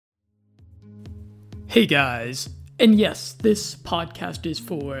Hey guys, and yes, this podcast is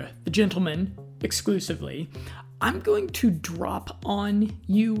for the gentlemen exclusively. I'm going to drop on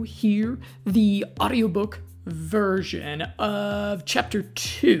you here the audiobook version of chapter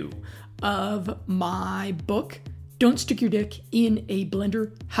 2 of my book, Don't Stick Your Dick in a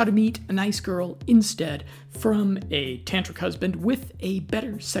Blender, How to Meet a Nice Girl Instead from a Tantric Husband with a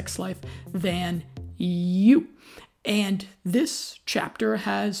Better Sex Life Than You. And this chapter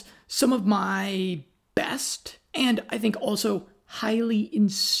has some of my best and I think also highly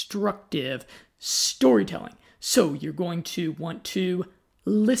instructive storytelling. So you're going to want to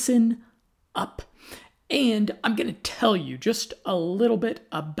listen up. And I'm going to tell you just a little bit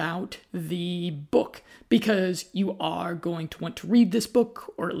about the book because you are going to want to read this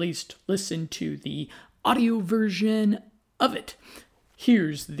book or at least listen to the audio version of it.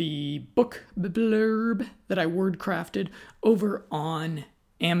 Here's the book blurb that I word crafted over on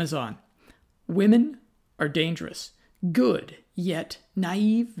Amazon. Women are dangerous. Good, yet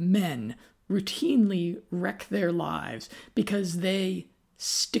naive men routinely wreck their lives because they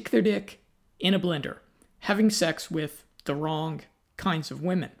stick their dick in a blender, having sex with the wrong kinds of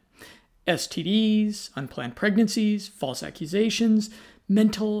women. STDs, unplanned pregnancies, false accusations,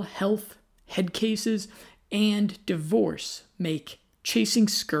 mental health head cases, and divorce make chasing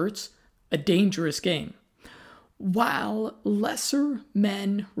skirts a dangerous game. While lesser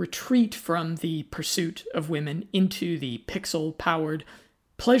men retreat from the pursuit of women into the pixel-powered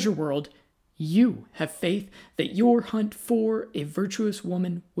pleasure world, you have faith that your hunt for a virtuous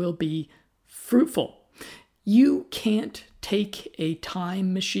woman will be fruitful. You can't take a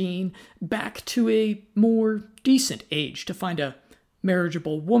time machine back to a more decent age to find a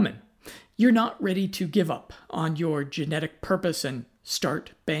marriageable woman. You're not ready to give up on your genetic purpose and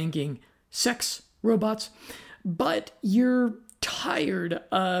start banging sex robots. But you're tired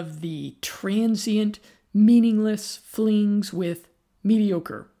of the transient, meaningless flings with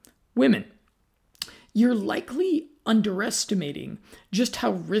mediocre women. You're likely underestimating just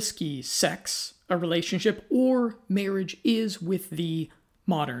how risky sex, a relationship, or marriage is with the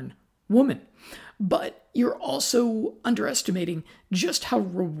modern woman. But you're also underestimating just how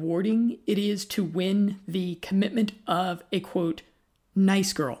rewarding it is to win the commitment of a, quote,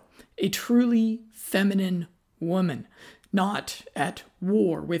 nice girl, a truly feminine woman, not at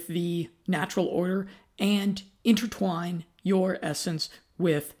war with the natural order, and intertwine your essence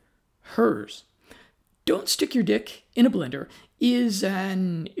with hers. Don't Stick Your Dick in a Blender is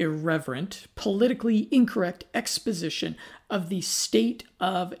an irreverent, politically incorrect exposition of the state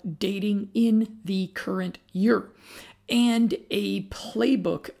of dating in the current year, and a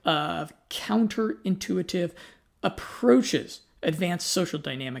playbook of counterintuitive approaches, advanced social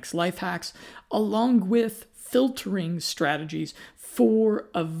dynamics life hacks, along with filtering strategies for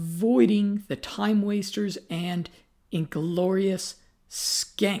avoiding the time wasters and inglorious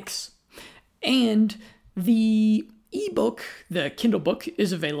skanks. And the ebook, the Kindle book,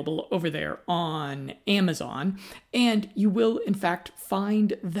 is available over there on Amazon, and you will in fact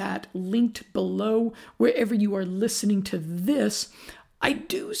find that linked below wherever you are listening to this. I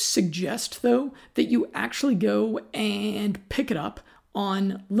do suggest, though, that you actually go and pick it up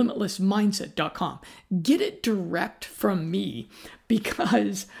on limitlessmindset.com. Get it direct from me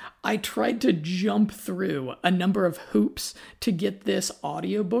because I tried to jump through a number of hoops to get this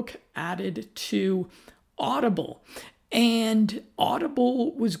audiobook added to Audible. And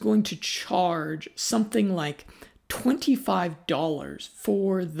Audible was going to charge something like $25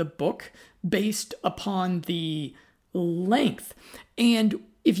 for the book based upon the length. And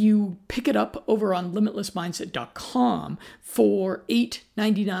if you pick it up over on limitlessmindset.com for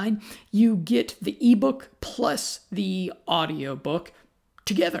 $8.99, you get the ebook plus the audiobook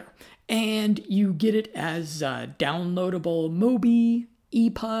together. And you get it as downloadable Mobi,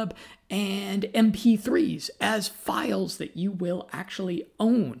 EPUB, and MP3s as files that you will actually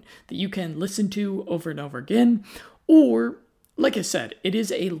own, that you can listen to over and over again. Or, like I said, it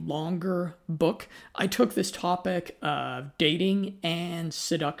is a longer book. I took this topic of dating and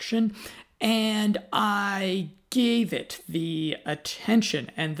seduction, and I gave it the attention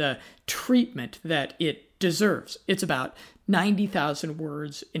and the treatment that it deserves. It's about 90,000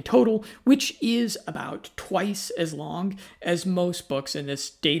 words in total, which is about twice as long as most books in this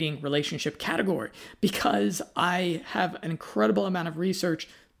dating relationship category, because I have an incredible amount of research,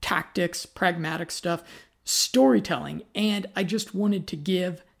 tactics, pragmatic stuff, storytelling, and I just wanted to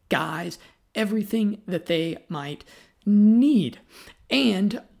give guys everything that they might need.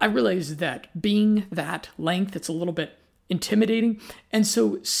 And I realized that being that length, it's a little bit intimidating. And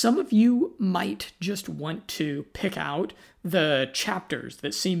so some of you might just want to pick out the chapters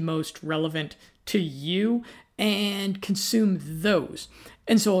that seem most relevant to you and consume those.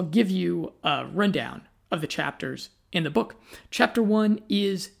 And so I'll give you a rundown of the chapters in the book. Chapter 1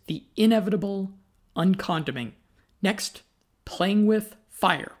 is the inevitable uncondoming. Next, playing with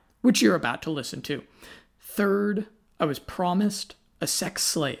fire, which you're about to listen to. Third, I was promised a sex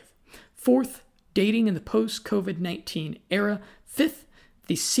slave. Fourth, dating in the post-COVID-19 era. Fifth,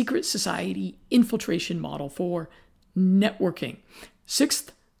 the secret society infiltration model for networking.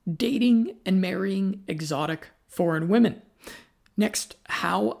 Sixth, dating and marrying exotic foreign women. Next,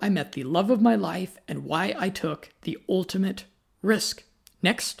 how I met the love of my life and why I took the ultimate risk.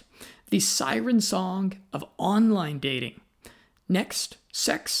 Next, the siren song of online dating. Next,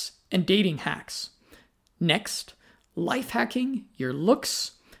 sex and dating hacks. Next, life hacking your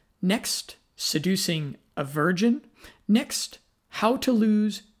looks. Next, seducing a virgin. Next, how to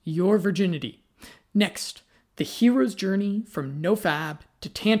lose your virginity. Next, the hero's journey from nofab to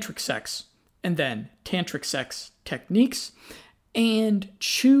tantric sex, and then tantric sex techniques, and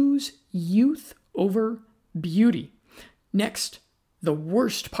choose youth over beauty. Next, the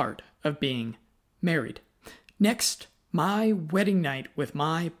worst part of being married. Next, my wedding night with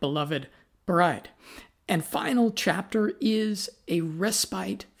my beloved bride. And final chapter is a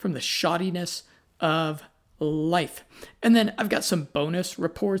respite from the shoddiness of life. And then I've got some bonus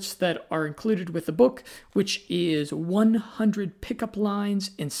reports that are included with the book, which is 100 pickup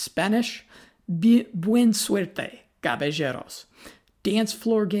lines in Spanish. Buen suerte, caballeros. Dance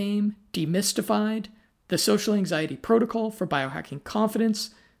floor game, demystified. The social anxiety protocol for biohacking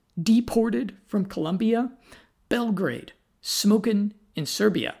confidence. Deported from Colombia. Belgrade, smoking in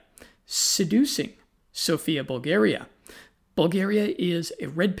Serbia. Seducing Sofia, Bulgaria. Bulgaria is a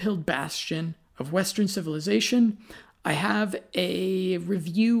red-pilled bastion of Western civilization. I have a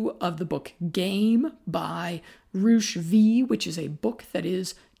review of the book Game by Rush V, which is a book that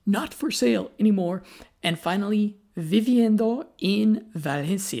is not for sale anymore. And finally, Viviendo in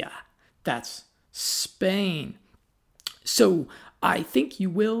Valencia. That's Spain. So I think you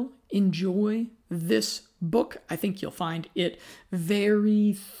will enjoy this book. I think you'll find it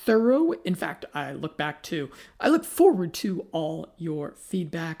very thorough. In fact, I look forward to all your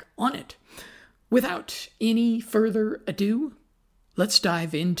feedback on it. Without any further ado, let's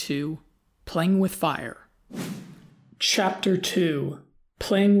dive into Playing with Fire. Chapter 2,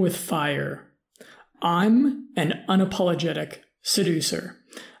 Playing with Fire. I'm an unapologetic seducer.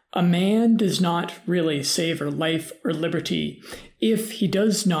 A man does not really savor life or liberty if he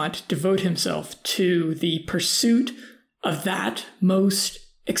does not devote himself to the pursuit of that most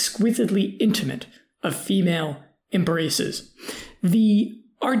exquisitely intimate of female embraces. The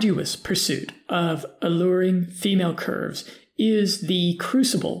arduous pursuit of alluring female curves is the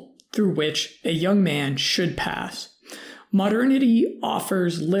crucible through which a young man should pass. Modernity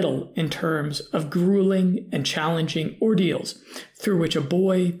offers little in terms of grueling and challenging ordeals through which a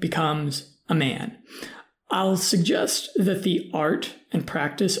boy becomes a man. I'll suggest that the art and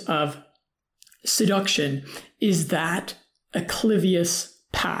practice of seduction is that acclivious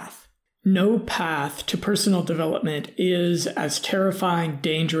path. No path to personal development is as terrifying,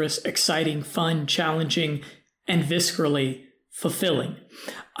 dangerous, exciting, fun, challenging, and viscerally fulfilling.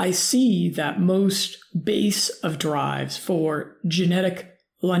 I see that most base of drives for genetic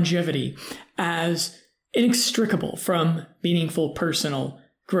longevity as inextricable from meaningful personal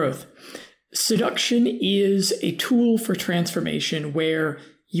growth. Seduction is a tool for transformation where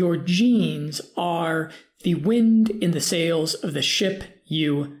your genes are the wind in the sails of the ship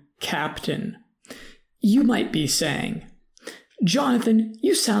you captain. You might be saying, Jonathan,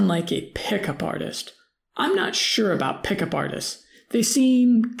 you sound like a pickup artist. I'm not sure about pickup artists. They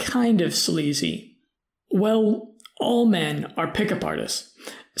seem kind of sleazy. Well, all men are pickup artists.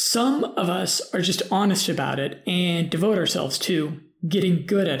 Some of us are just honest about it and devote ourselves to getting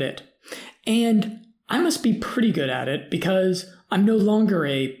good at it. And I must be pretty good at it because I'm no longer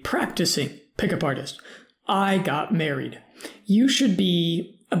a practicing pickup artist. I got married. You should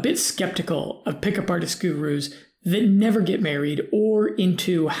be a bit skeptical of pickup artist gurus that never get married or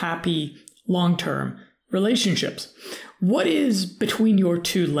into happy long-term relationships. What is between your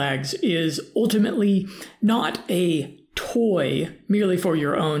two legs is ultimately not a toy merely for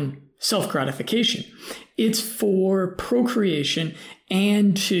your own self-gratification. It's for procreation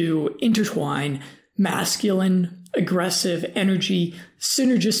and to intertwine masculine, aggressive energy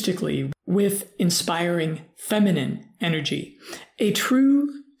synergistically with inspiring feminine energy. A true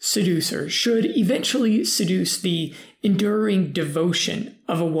seducer should eventually seduce the enduring devotion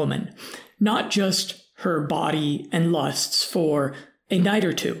of a woman, not just her body and lusts for a night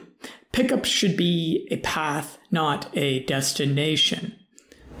or two. Pickup should be a path, not a destination.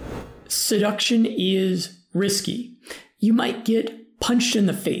 seduction is risky. You might get punched in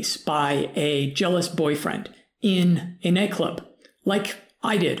the face by a jealous boyfriend in a nightclub, like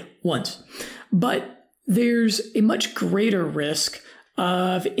I did once. But there's a much greater risk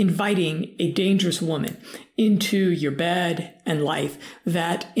of inviting a dangerous woman into your bed and life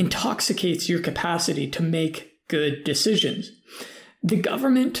that intoxicates your capacity to make good decisions. The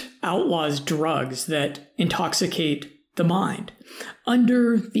government outlaws drugs that intoxicate the mind,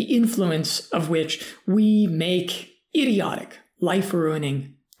 under the influence of which we make idiotic,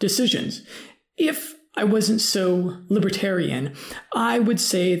 life-ruining decisions. If I wasn't so libertarian, I would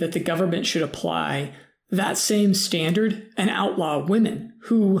say that the government should apply that same standard and outlaw women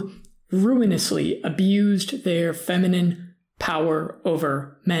who ruinously abused their feminine power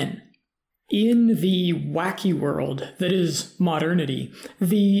over men. In the wacky world that is modernity,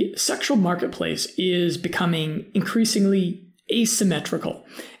 the sexual marketplace is becoming increasingly asymmetrical,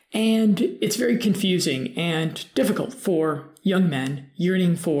 and it's very confusing and difficult for young men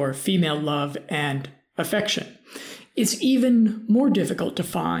yearning for female love and affection. It's even more difficult to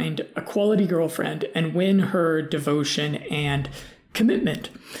find a quality girlfriend and win her devotion and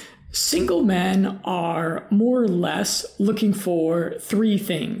commitment. Single men are more or less looking for three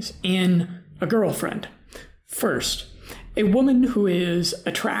things in a girlfriend. First, a woman who is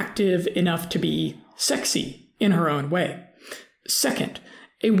attractive enough to be sexy in her own way. Second,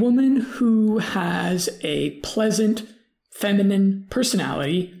 a woman who has a pleasant, feminine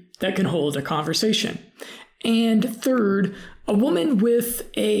personality that can hold a conversation. And third, a woman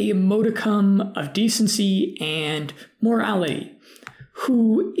with a modicum of decency and morality,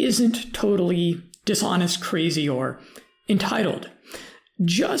 who isn't totally dishonest, crazy, or entitled.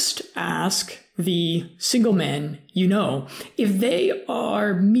 Just ask the single men you know if they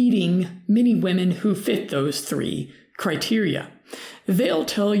are meeting many women who fit those three criteria. They'll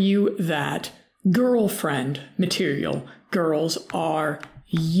tell you that girlfriend material girls are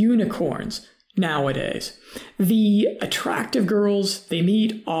unicorns nowadays. The attractive girls they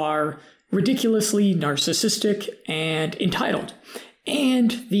meet are ridiculously narcissistic and entitled,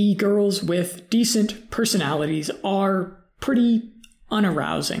 and the girls with decent personalities are pretty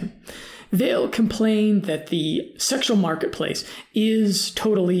unarousing. They'll complain that the sexual marketplace is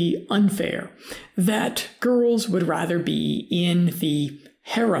totally unfair, that girls would rather be in the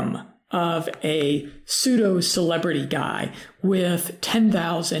harem of a pseudo-celebrity guy with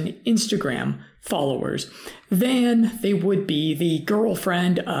 10,000 Instagram followers than they would be the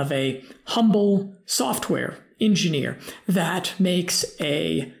girlfriend of a humble software engineer that makes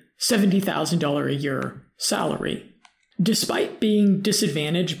a $70,000 a year salary. Despite being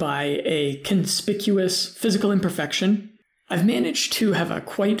disadvantaged by a conspicuous physical imperfection, I've managed to have a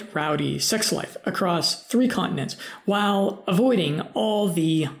quite rowdy sex life across 3 continents while avoiding all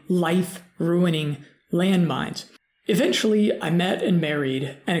the life-ruining landmines. Eventually, I met and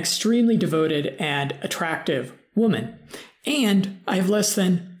married an extremely devoted and attractive woman, and I have less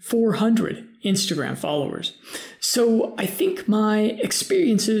than 400 Instagram followers. So I think my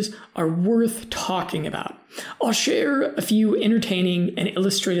experiences are worth talking about. I'll share a few entertaining and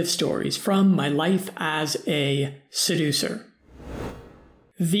illustrative stories from my life as a seducer.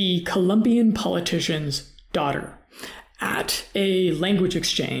 The Colombian politician's daughter. At a language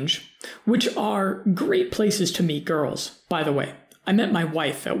exchange, which are great places to meet girls, by the way. I met my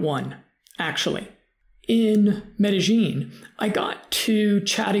wife at one, actually. In Medellin, I got to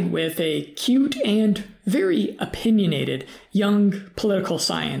chatting with a cute and very opinionated young political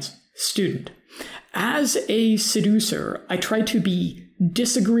science student. As a seducer, I try to be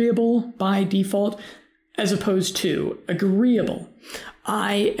disagreeable by default as opposed to agreeable.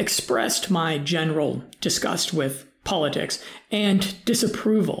 I expressed my general disgust with politics and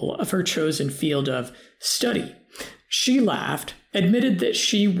disapproval of her chosen field of study. She laughed, admitted that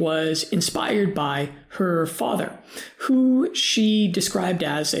she was inspired by her father, who she described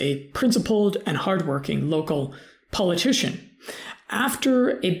as a principled and hardworking local politician.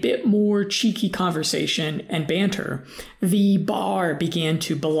 After a bit more cheeky conversation and banter, the bar began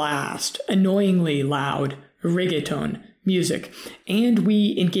to blast annoyingly loud reggaeton music, and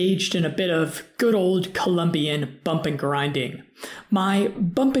we engaged in a bit of good old Colombian bump and grinding. My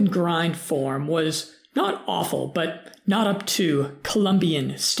bump and grind form was not awful, but not up to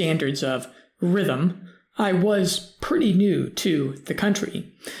Colombian standards of rhythm. I was pretty new to the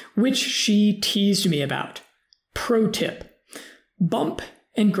country, which she teased me about. Pro tip: bump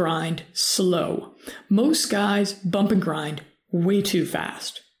and grind slow. Most guys bump and grind way too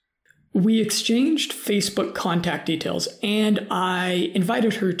fast. We exchanged Facebook contact details, and I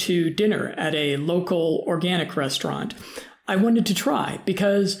invited her to dinner at a local organic restaurant I wanted to try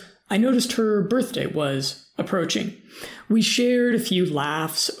because I noticed her birthday was approaching. We shared a few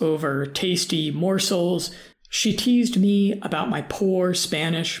laughs over tasty morsels. She teased me about my poor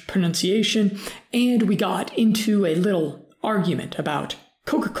Spanish pronunciation, and we got into a little argument about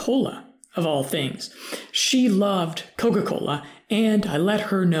Coca-Cola, of all things. She loved Coca-Cola, and I let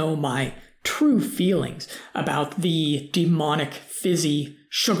her know my true feelings about the demonic, fizzy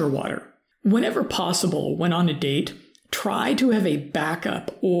sugar water. Whenever possible, when on a date, try to have a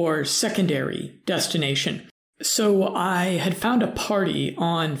backup or secondary destination. So I had found a party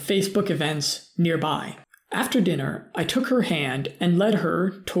on Facebook events nearby. After dinner, I took her hand and led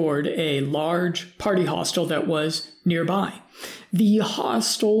her toward a large party hostel that was nearby. The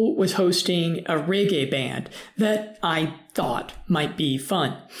hostel was hosting a reggae band that I thought might be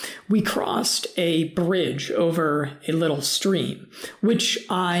fun. We crossed a bridge over a little stream, which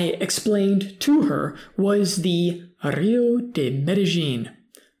I explained to her was the Rio de Medellin.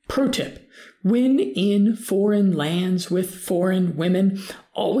 Pro tip: when in foreign lands with foreign women,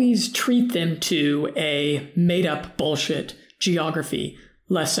 always treat them to a made-up bullshit geography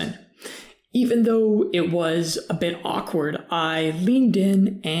lesson. Even though it was a bit awkward, I leaned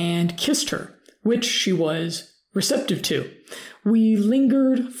in and kissed her, which she was receptive to. We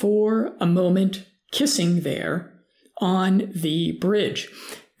lingered for a moment, kissing there on the bridge.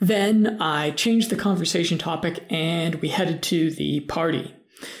 Then I changed the conversation topic and we headed to the party.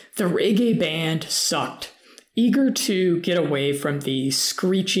 The reggae band sucked. Eager to get away from the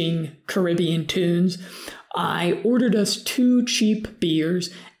screeching Caribbean tunes, I ordered us 2 cheap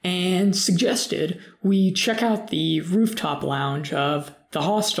beers and suggested we check out the rooftop lounge of the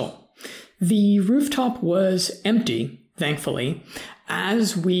hostel. The rooftop was empty, thankfully.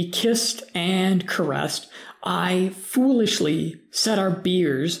 As we kissed and caressed, I foolishly set our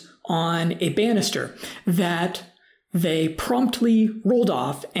beers on a banister that they promptly rolled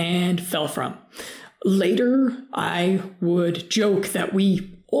off and fell from. Later, I would joke that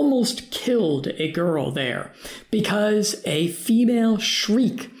we almost killed a girl there because a female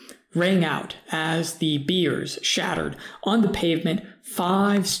shriek rang out as the beers shattered on the pavement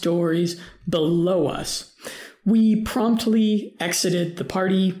 5 stories below us. We promptly exited the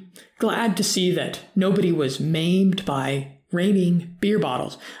party, glad to see that nobody was maimed by raining beer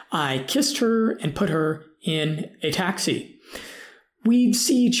bottles. I kissed her and put her in a taxi. We'd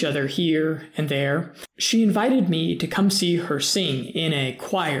see each other here and there. She invited me to come see her sing in a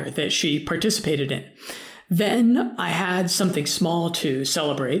choir that she participated in. Then I had something small to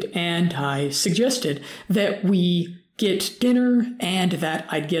celebrate, and I suggested that we get dinner and that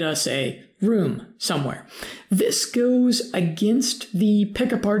I'd get us a room somewhere. This goes against the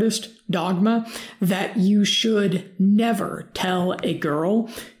pickup artist dogma that you should never tell a girl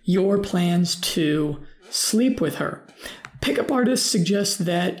your plans to sleep with her. Pickup artists suggest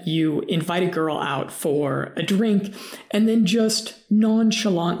that you invite a girl out for a drink and then just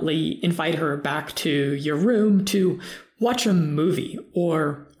nonchalantly invite her back to your room to watch a movie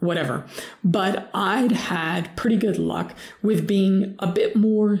or whatever. But I'd had pretty good luck with being a bit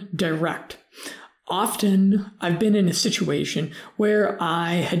more direct. Often, I've been in a situation where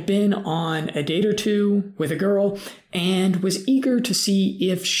I had been on a date or two with a girl and was eager to see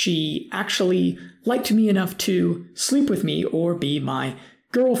if she actually liked me enough to sleep with me or be my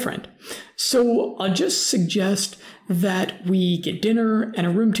girlfriend. So I'll just suggest that we get dinner and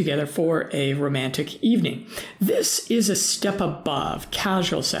a room together for a romantic evening. This is a step above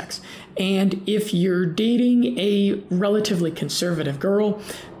casual sex. And if you're dating a relatively conservative girl,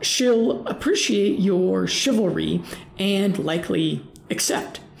 she'll appreciate your chivalry and likely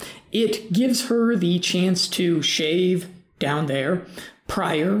accept. It gives her the chance to shave down there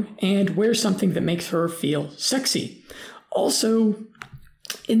prior and wear something that makes her feel sexy. Also,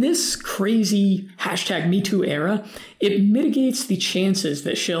 in this crazy #MeToo era, it mitigates the chances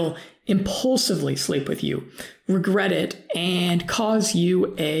that she'll impulsively sleep with you, regret it, and cause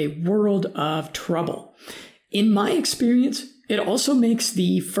you a world of trouble. In my experience, it also makes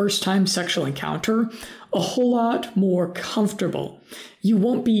the first-time sexual encounter a whole lot more comfortable. You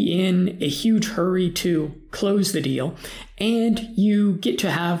won't be in a huge hurry to close the deal, and you get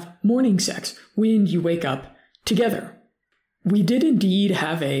to have morning sex when you wake up together. We did indeed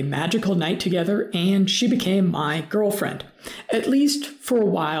have a magical night together, and she became my girlfriend, at least for a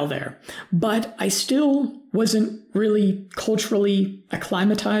while there. But I still wasn't really culturally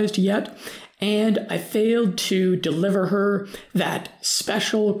acclimatized yet, and I failed to deliver her that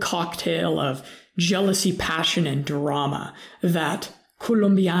special cocktail of jealousy, passion, and drama that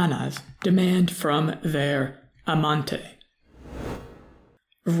Colombianas demand from their amante.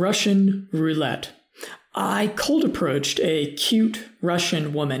 Russian roulette. I cold approached a cute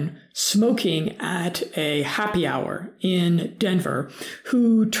Russian woman smoking at a happy hour in Denver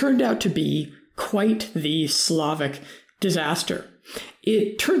who turned out to be quite the Slavic disaster.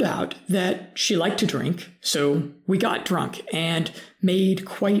 It turned out that she liked to drink, so we got drunk and made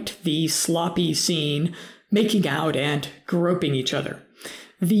quite the sloppy scene, making out and groping each other.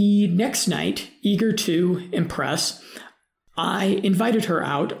 The next night, eager to impress, I invited her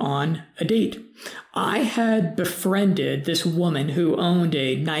out on a date. I had befriended this woman who owned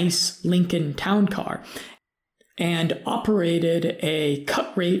a nice Lincoln Town Car and operated a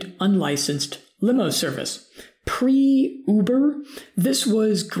cut-rate unlicensed limo service. Pre-Uber, this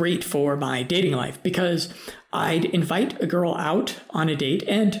was great for my dating life because I'd invite a girl out on a date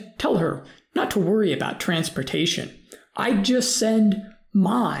and tell her not to worry about transportation. I'd just send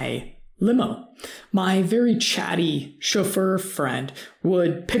my limo. My very chatty chauffeur friend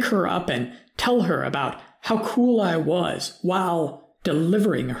would pick her up and tell her about how cool I was while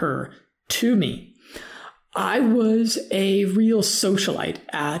delivering her to me. I was a real socialite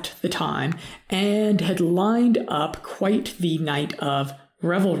at the time and had lined up quite the night of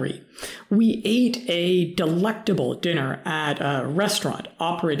revelry. We ate a delectable dinner at a restaurant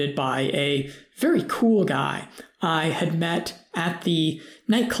operated by a very cool guy I had met at the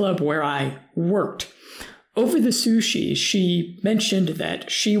nightclub where I worked. Over the sushi, she mentioned that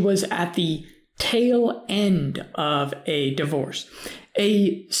she was at the tail end of a divorce,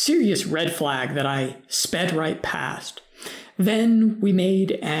 a serious red flag that I sped right past. Then we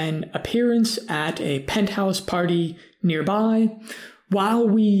made an appearance at a penthouse party nearby. While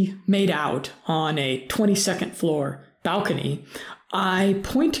we made out on a 22nd floor balcony, I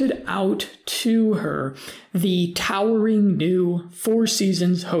pointed out to her the towering new Four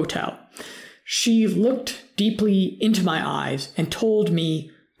Seasons Hotel. She looked deeply into my eyes and told me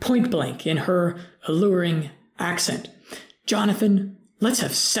point blank in her alluring accent, "Jonathan, let's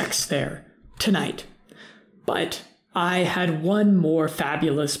have sex there tonight." But I had one more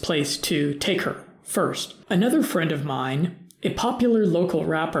fabulous place to take her first. Another friend of mine, a popular local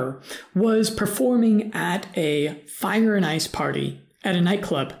rapper, was performing at a fire and ice party at a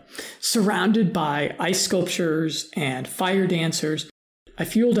nightclub, surrounded by ice sculptures and fire dancers. I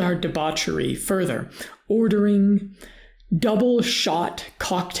fueled our debauchery further, ordering double shot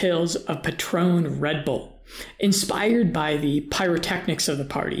cocktails of Patron Red Bull. Inspired by the pyrotechnics of the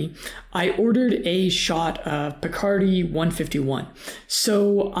party, I ordered a shot of Bacardi 151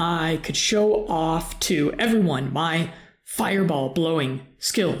 so I could show off to everyone my fireball blowing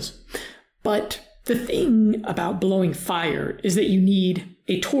skills. But the thing about blowing fire is that you need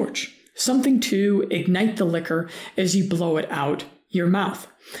a torch, something to ignite the liquor as you blow it out your mouth.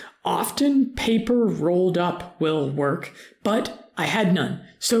 Often paper rolled up will work, but I had none,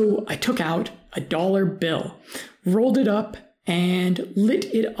 so I took out a $1 bill, rolled it up, and lit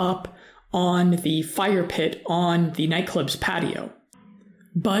it up on the fire pit on the nightclub's patio.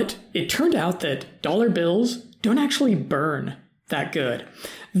 But it turned out that dollar bills don't actually burn that good.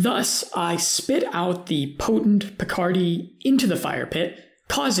 Thus, I spit out the potent Bacardi into the fire pit,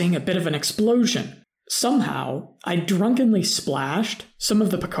 causing a bit of an explosion. Somehow, I drunkenly splashed some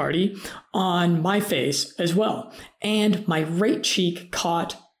of the Bacardi on my face as well, and my right cheek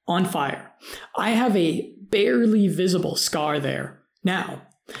caught on fire. I have a barely visible scar there now.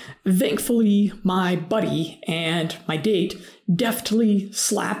 Thankfully, my buddy and my date deftly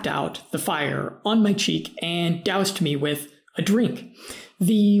slapped out the fire on my cheek and doused me with a drink.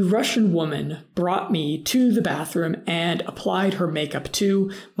 The Russian woman brought me to the bathroom and applied her makeup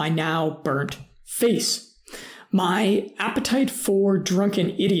to my now burnt face. My appetite for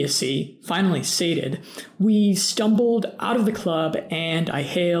drunken idiocy finally sated, we stumbled out of the club and I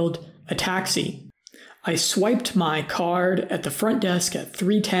hailed a taxi. I swiped my card at the front desk at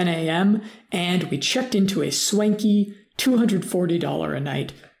 3:10 a.m. and we checked into a swanky $240 a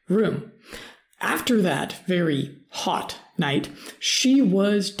night room. After that very hot night, she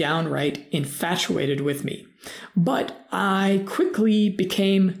was downright infatuated with me, but I quickly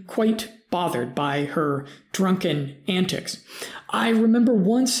became quite bothered by her drunken antics. I remember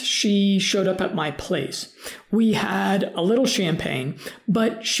once she showed up at my place. We had a little champagne,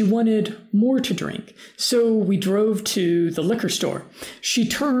 but she wanted more to drink, so we drove to the liquor store. She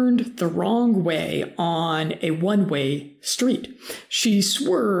turned the wrong way on a one-way street. She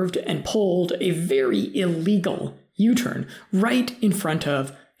swerved and pulled a very illegal U-turn right in front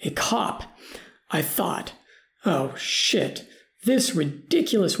of a cop. I thought, oh shit. This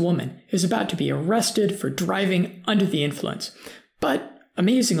ridiculous woman is about to be arrested for driving under the influence. But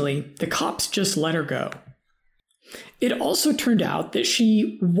amazingly, the cops just let her go. It also turned out that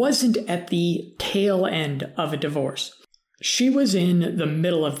she wasn't at the tail end of a divorce. She was in the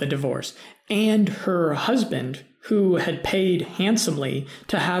middle of the divorce, and her husband, who had paid handsomely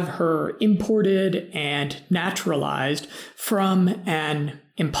to have her imported and naturalized from an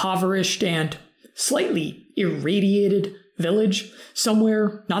impoverished and slightly irradiated village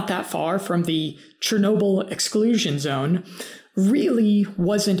somewhere not that far from the Chernobyl exclusion zone, really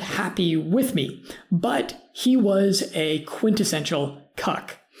wasn't happy with me, but he was a quintessential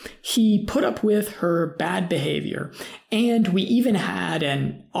cuck. He put up with her bad behavior, and we even had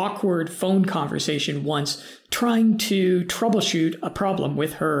an awkward phone conversation once trying to troubleshoot a problem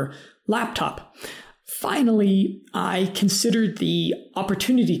with her laptop. Finally, I considered the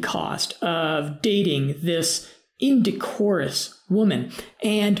opportunity cost of dating this indecorous woman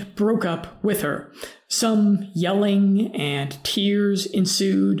and broke up with her. Some yelling and tears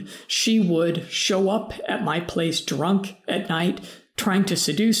ensued. She would show up at my place drunk at night, trying to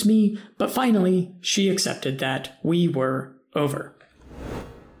seduce me, but finally she accepted that we were over.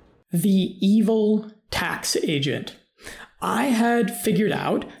 The evil tax agent. I had figured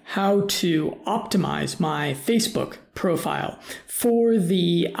out how to optimize my Facebook profile for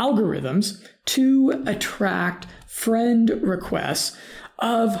the algorithms to attract friend requests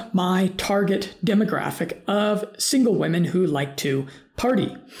of my target demographic of single women who like to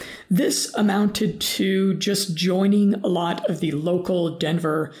party. This amounted to just joining a lot of the local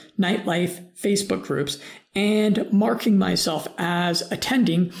Denver nightlife Facebook groups and marking myself as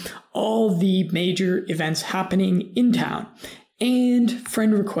attending all the major events happening in town, and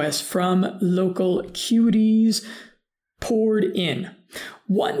friend requests from local cuties poured in.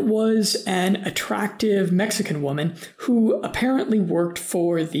 One was an attractive Mexican woman who apparently worked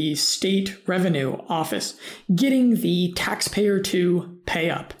for the state revenue office, getting the taxpayer to pay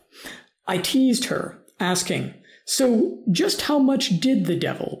up. I teased her, asking, "So just how much did the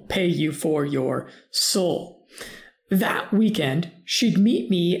devil pay you for your soul?" That weekend, she'd meet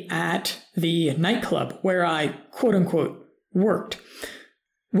me at the nightclub where I, quote unquote, worked.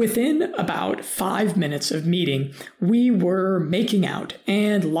 Within about 5 minutes of meeting, we were making out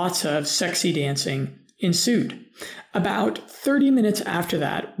and lots of sexy dancing ensued. About 30 minutes after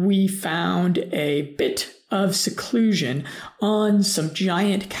that, we found a bit of seclusion on some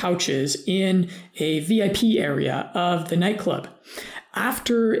giant couches in a VIP area of the nightclub.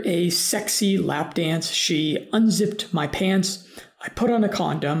 After a sexy lap dance, she unzipped my pants. I put on a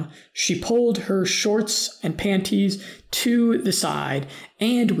condom. She pulled her shorts and panties to the side,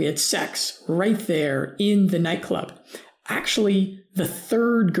 and we had sex right there in the nightclub. Actually, the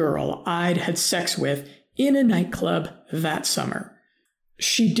third girl I'd had sex with in a nightclub that summer.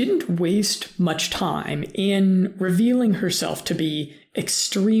 She didn't waste much time in revealing herself to be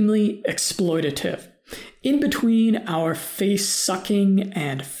extremely exploitative. In between our face sucking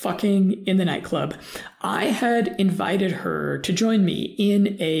and fucking in the nightclub, I had invited her to join me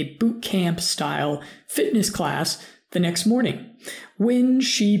in a boot camp style fitness class the next morning. When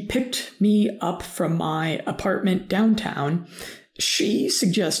she picked me up from my apartment downtown, she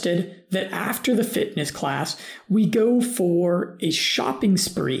suggested that after the fitness class, we go for a shopping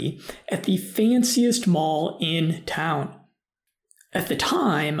spree at the fanciest mall in town. At the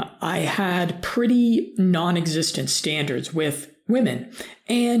time, I had pretty non-existent standards with women,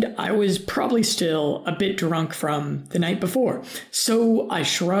 and I was probably still a bit drunk from the night before, so I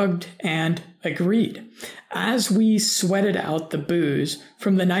shrugged and agreed. As we sweated out the booze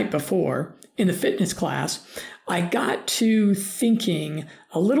from the night before in the fitness class, I got to thinking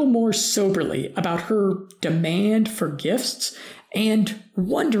a little more soberly about her demand for gifts and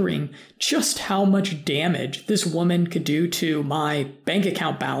wondering just how much damage this woman could do to my bank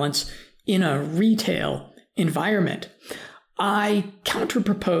account balance in a retail environment. I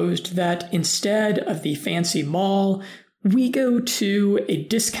counterproposed that instead of the fancy mall, we go to a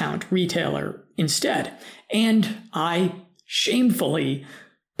discount retailer instead, and I shamefully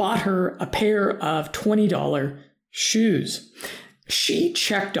bought her a pair of $20 shoes. She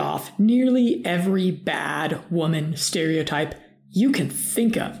checked off nearly every bad woman stereotype you can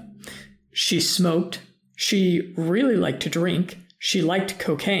think of. She smoked. She really liked to drink. She liked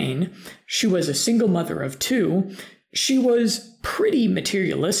cocaine. She was a single mother of 2. She was pretty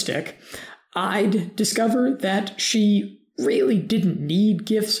materialistic. I'd discovered that she really didn't need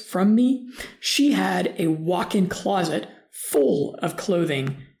gifts from me. She had a walk-in closet full of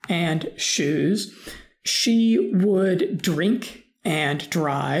clothing and shoes. She would drink and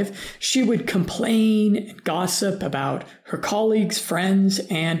drive. She would complain and gossip about her colleagues, friends,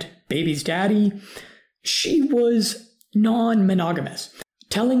 and baby's daddy. She was non-monogamous.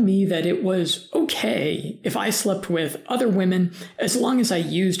 telling me that it was okay if I slept with other women as long as I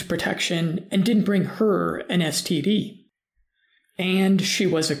used protection and didn't bring her an STD. And she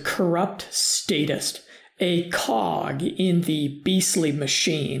was a corrupt statist, a cog in the beastly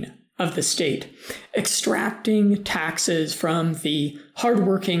machine of the state, extracting taxes from the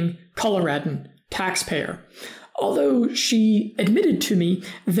hardworking Coloradan taxpayer. Although she admitted to me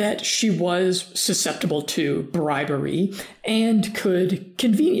that she was susceptible to bribery and could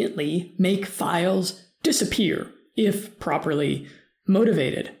conveniently make files disappear if properly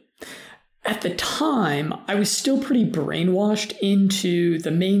motivated. At the time, I was still pretty brainwashed into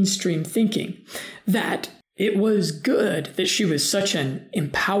the mainstream thinking that it was good that she was such an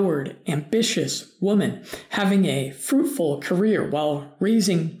empowered, ambitious woman, having a fruitful career while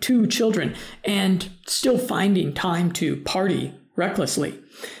raising 2 children and still finding time to party recklessly.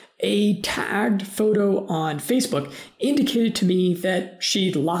 A tagged photo on Facebook indicated to me that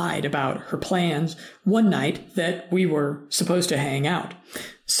she'd lied about her plans one night that we were supposed to hang out.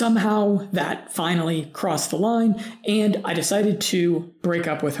 Somehow that finally crossed the line, and I decided to break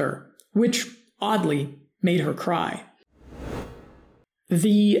up with her, which oddly made her cry.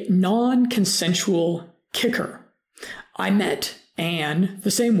 The non-consensual kicker. I met Anne the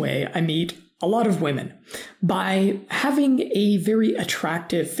same way I meet a lot of women, by having a very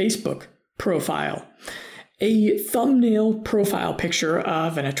attractive Facebook profile. A thumbnail profile picture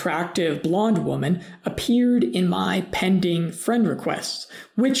of an attractive blonde woman appeared in my pending friend requests,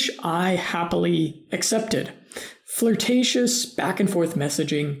 which I happily accepted. Flirtatious back and forth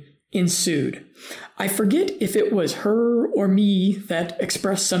messaging ensued. I forget if it was her or me that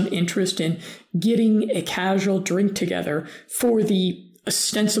expressed some interest in getting a casual drink together for the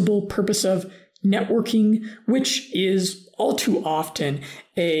ostensible purpose of networking, which is all too often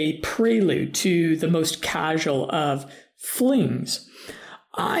a prelude to the most casual of flings.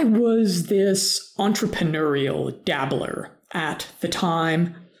 I was this entrepreneurial dabbler at the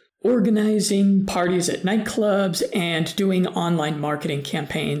time, organizing parties at nightclubs and doing online marketing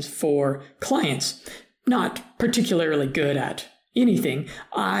campaigns for clients. Not particularly good at anything.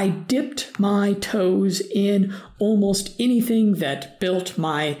 I dipped my toes in almost anything that built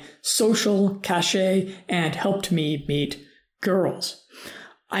my social cachet and helped me meet girls.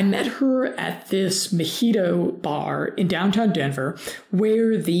 I met her at this mojito bar in downtown Denver,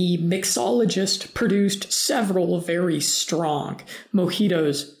 where the mixologist produced several very strong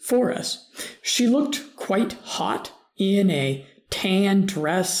mojitos for us. She looked quite hot in a tan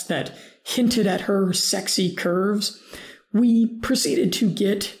dress that hinted at her sexy curves. We proceeded to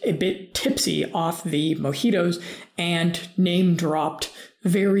get a bit tipsy off the mojitos and name-dropped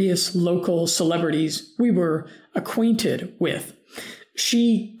various local celebrities we were acquainted with.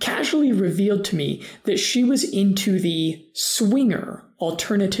 She casually revealed to me that she was into the swinger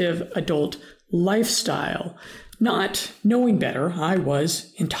alternative adult lifestyle. Not knowing better, I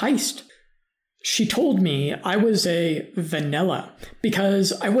was enticed. She told me I was a vanilla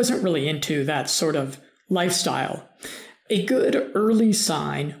because I wasn't really into that sort of lifestyle. A good early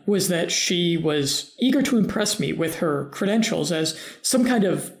sign was that she was eager to impress me with her credentials as some kind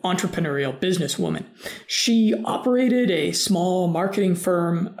of entrepreneurial businesswoman. She operated a small marketing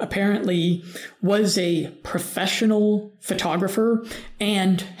firm, apparently was a professional photographer,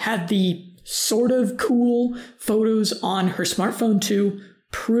 and had the sort of cool photos on her smartphone to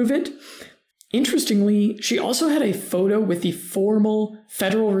prove it. Interestingly, she also had a photo with the former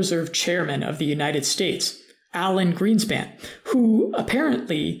Federal Reserve Chairman of the United States, Alan Greenspan, who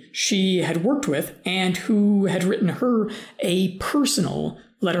apparently she had worked with and who had written her a personal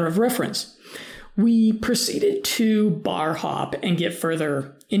letter of reference. We proceeded to bar hop and get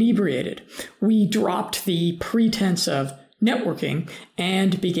further inebriated. We dropped the pretense of networking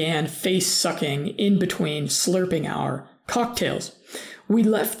and began face-sucking in between slurping our cocktails. We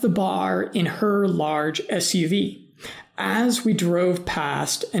left the bar in her large SUV. As we drove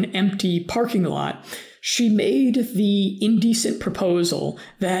past an empty parking lot, she made the indecent proposal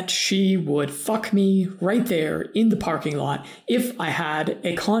that she would fuck me right there in the parking lot if I had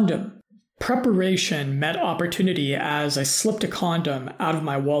a condom. Preparation met opportunity as I slipped a condom out of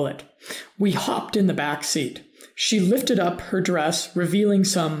my wallet. We hopped in the back seat. She lifted up her dress, revealing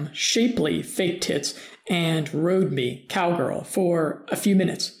some shapely fake tits, and rode me cowgirl for a few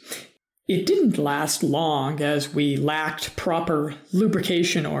minutes. It didn't last long as we lacked proper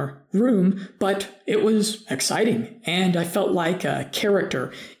lubrication or room, but it was exciting, and I felt like a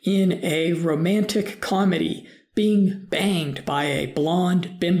character in a romantic comedy being banged by a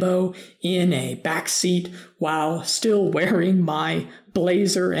blonde bimbo in a back seat while still wearing my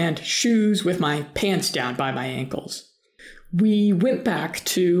blazer and shoes with my pants down by my ankles. We went back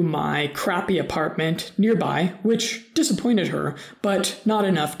to my crappy apartment nearby, which disappointed her, but not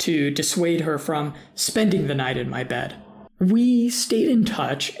enough to dissuade her from spending the night in my bed. We stayed in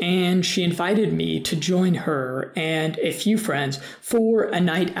touch, and she invited me to join her and a few friends for a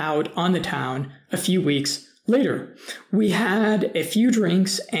night out on the town a few weeks later. We had a few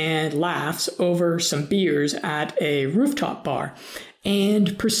drinks and laughs over some beers at a rooftop bar,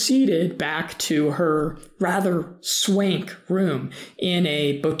 and proceeded back to her rather swank room in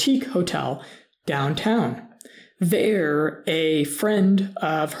a boutique hotel downtown. There, a friend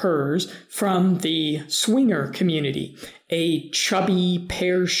of hers from the swinger community, a chubby,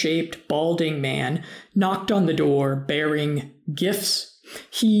 pear-shaped, balding man, knocked on the door bearing gifts.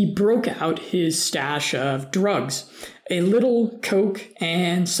 He broke out his stash of drugs, a little coke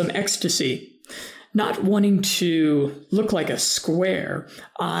and some ecstasy. Not wanting to look like a square,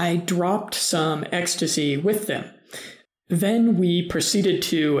 I dropped some ecstasy with them. Then we proceeded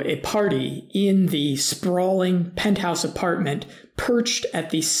to a party in the sprawling penthouse apartment perched at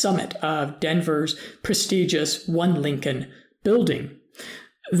the summit of Denver's prestigious One Lincoln building.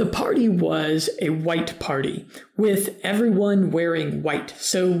 The party was a white party, with everyone wearing white,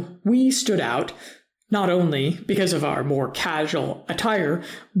 so we stood out, not only because of our more casual attire,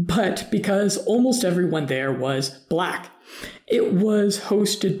 but because almost everyone there was black. It was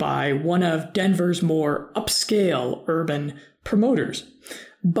hosted by one of Denver's more upscale urban promoters,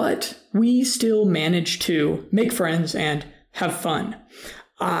 but we still managed to make friends and have fun.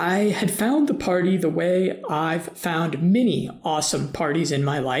 I had found the party the way I've found many awesome parties in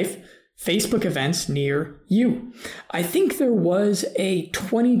my life, Facebook events near you. I think there was a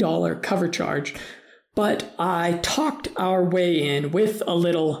 $20 cover charge, but I talked our way in with a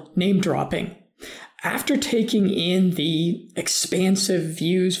little name dropping. After taking in the expansive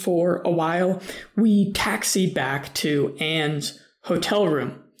views for a while, we taxied back to Anne's hotel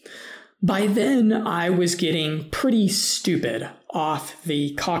room. By then, I was getting pretty stupid off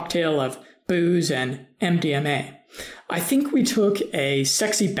the cocktail of booze and MDMA. I think we took a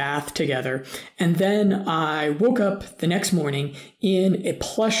sexy bath together, and then I woke up the next morning in a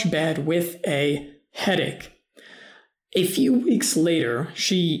plush bed with a headache. A few weeks later,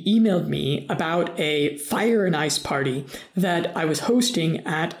 she emailed me about a fire and ice party that I was hosting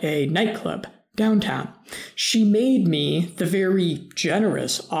at a nightclub downtown. She made me the very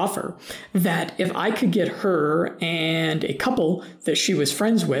generous offer that if I could get her and a couple that she was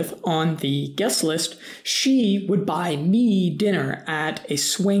friends with on the guest list, she would buy me dinner at a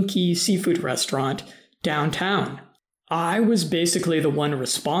swanky seafood restaurant downtown. I was basically the one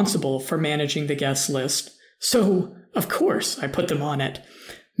responsible for managing the guest list, so of course I put them on it.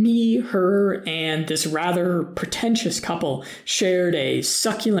 Me, her, and this rather pretentious couple shared a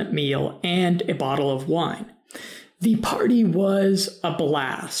succulent meal and a bottle of wine. The party was a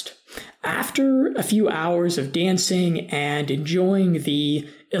blast. After a few hours of dancing and enjoying the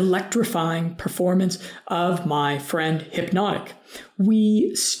electrifying performance of my friend Hypnotic,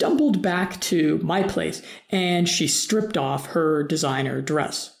 we stumbled back to my place and she stripped off her designer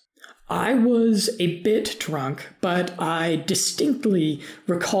dress. I was a bit drunk, but I distinctly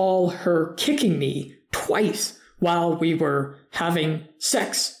recall her kicking me twice while we were having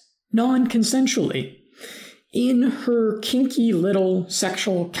sex, non-consensually. In her kinky little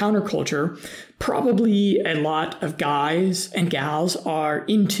sexual counterculture, probably a lot of guys and gals are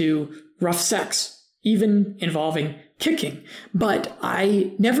into rough sex, even involving kicking, but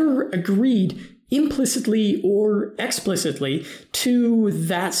I never agreed implicitly or explicitly to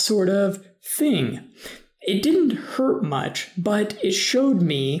that sort of thing. It didn't hurt much, but it showed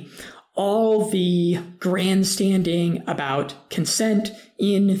me all the grandstanding about consent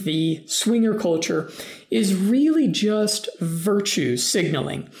in the swinger culture is really just virtue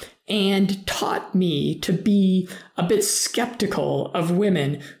signaling, and taught me to be a bit skeptical of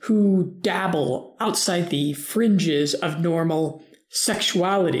women who dabble outside the fringes of normal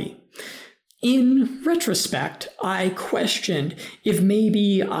sexuality. In retrospect, I questioned if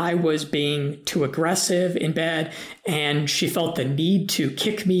maybe I was being too aggressive in bed and she felt the need to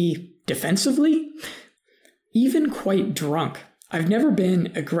kick me defensively. Even quite drunk, I've never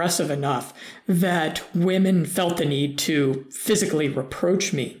been aggressive enough that women felt the need to physically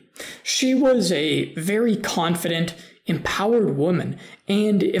reproach me. She was a very confident, empowered woman,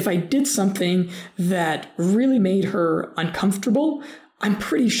 and if I did something that really made her uncomfortable, I'm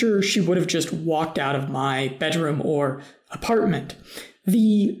pretty sure she would have just walked out of my bedroom or apartment.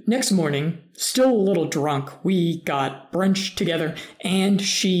 The next morning, still a little drunk, we got brunch together, and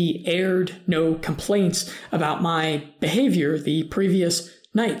she aired no complaints about my behavior the previous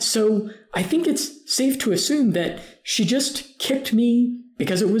night. So I think it's safe to assume that she just kicked me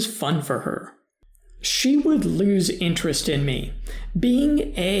because it was fun for her. She would lose interest in me.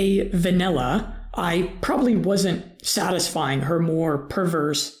 Being a vanilla, I probably wasn't satisfying her more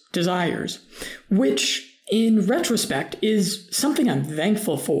perverse desires, which in retrospect is something I'm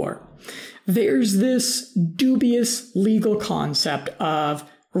thankful for. There's this dubious legal concept of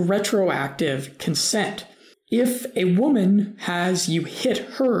retroactive consent. If a woman has you hit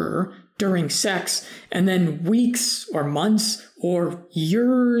her during sex and then weeks or months or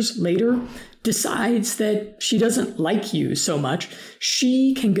years later decides that she doesn't like you so much,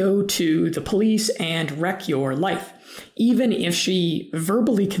 she can go to the police and wreck your life, even if she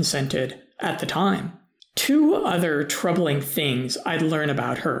verbally consented at the time. Two other troubling things I'd learn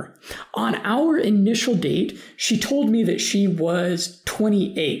about her. On our initial date, she told me that she was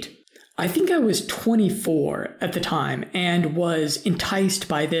 28. I think I was 24 at the time and was enticed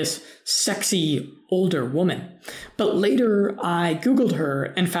by this sexy older woman. But later I Googled her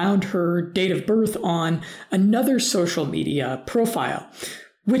and found her date of birth on another social media profile,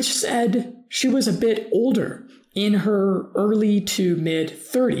 which said she was a bit older, in her early to mid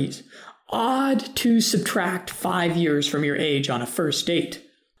 30s. Odd to subtract 5 years from your age on a first date.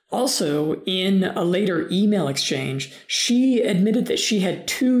 Also, in a later email exchange, she admitted that she had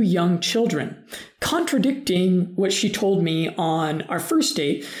 2 young children, contradicting what she told me on our first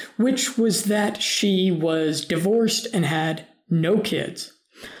date, which was that she was divorced and had no kids.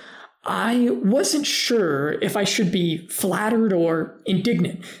 I wasn't sure if I should be flattered or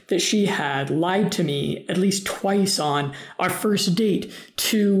indignant that she had lied to me at least twice on our first date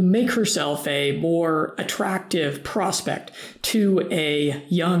to make herself a more attractive prospect to a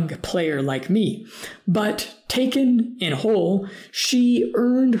young player like me. But taken in whole, she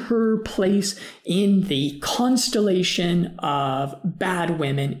earned her place in the constellation of bad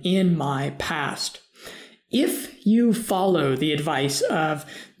women in my past. If you follow the advice of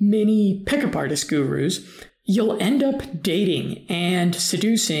many pickup artist gurus, you'll end up dating and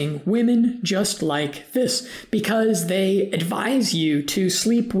seducing women just like this because they advise you to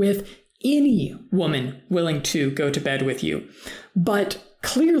sleep with any woman willing to go to bed with you. But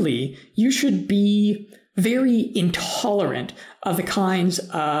clearly, you should be very intolerant of the kinds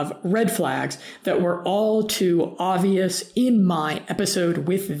of red flags that were all too obvious in my episode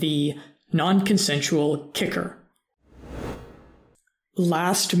with the non-consensual kicker.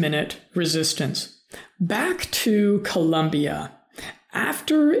 Last minute resistance. Back to Colombia.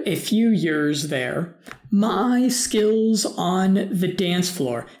 After a few years there, my skills on the dance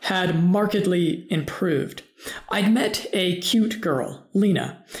floor had markedly improved. I'd met a cute girl,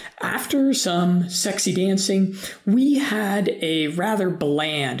 Lena. After some sexy dancing, we had a rather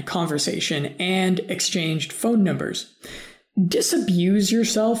bland conversation and exchanged phone numbers. Disabuse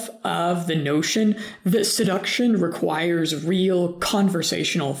yourself of the notion that seduction requires real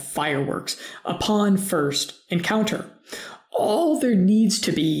conversational fireworks upon first encounter. All there needs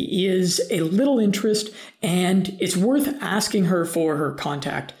to be is a little interest, and it's worth asking her for her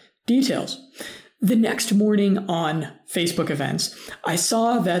contact details. The next morning on Facebook events, I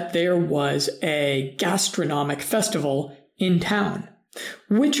saw that there was a gastronomic festival in town,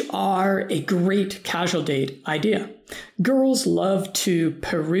 which are a great casual date idea. Girls love to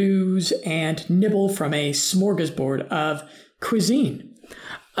peruse and nibble from a smorgasbord of cuisine.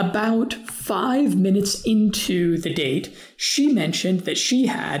 About 5 minutes into the date, she mentioned that she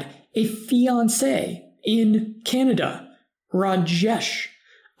had a fiancé in Canada, Rajesh.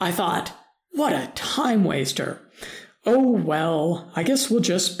 I thought, what a time waster. Oh well, I guess we'll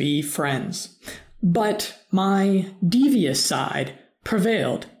just be friends. But my devious side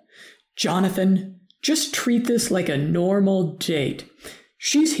prevailed. Jonathan, just treat this like a normal date.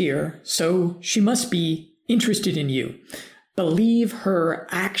 She's here, so she must be interested in you. Believe her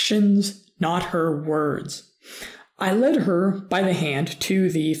actions, not her words. I led her by the hand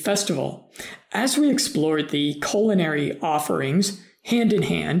to the festival. As we explored the culinary offerings, hand in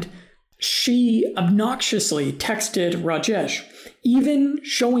hand, she obnoxiously texted Rajesh, even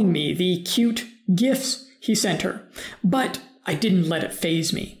showing me the cute gifts he sent her. But I didn't let it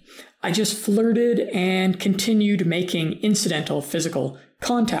faze me. I just flirted and continued making incidental physical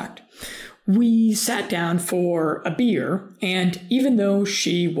contact. We sat down for a beer, and even though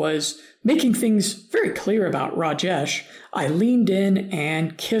she was making things very clear about Rajesh, I leaned in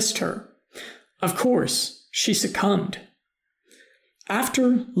and kissed her. Of course, she succumbed.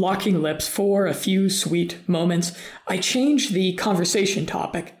 After locking lips for a few sweet moments, I changed the conversation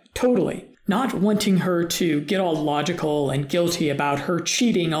topic totally. Not wanting her to get all logical and guilty about her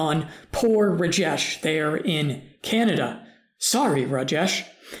cheating on poor Rajesh there in Canada. Sorry, Rajesh.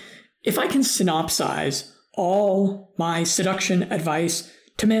 If I can synopsize all my seduction advice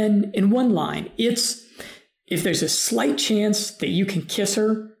to men in one line, it's if there's a slight chance that you can kiss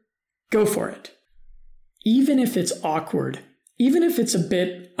her, go for it. Even if it's awkward, even if it's a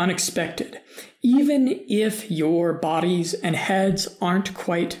bit unexpected, even if your bodies and heads aren't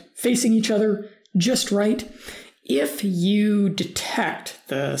quite facing each other just right, if you detect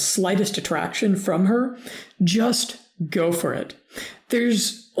the slightest attraction from her, just go for it.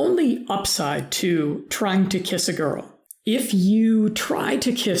 There's only upside to trying to kiss a girl. If you try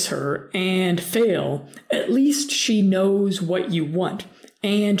to kiss her and fail, at least she knows what you want,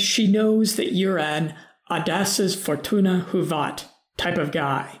 and she knows that you're an audaces fortuna juvat type of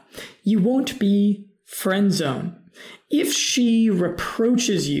guy. You won't be friend zone. If she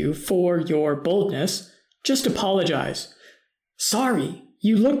reproaches you for your boldness, just apologize. Sorry,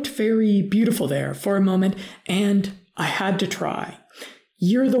 you looked very beautiful there for a moment, and I had to try.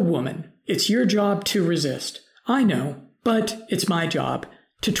 You're the woman. It's your job to resist. I know, but it's my job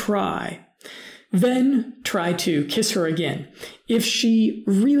to try. Then try to kiss her again. If she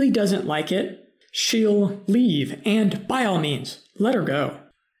really doesn't like it, she'll leave, and by all means, let her go.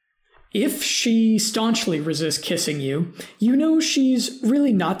 If she staunchly resists kissing you, you know she's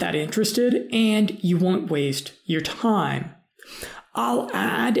really not that interested, and you won't waste your time. I'll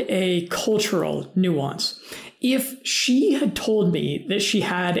add a cultural nuance. If she had told me that she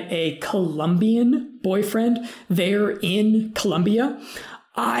had a Colombian boyfriend there in Colombia,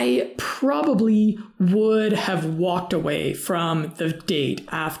 I probably would have walked away from the date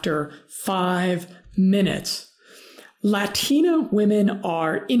after 5 minutes. Latina women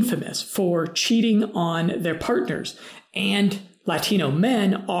are infamous for cheating on their partners, and Latino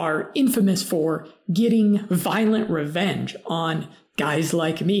men are infamous for getting violent revenge on guys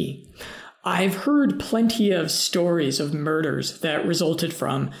like me. I've heard plenty of stories of murders that resulted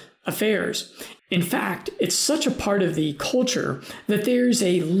from affairs. In fact, it's such a part of the culture that there's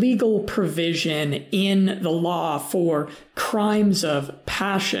a legal provision in the law for crimes of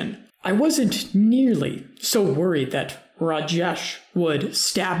passion. I wasn't nearly so worried that Rajesh would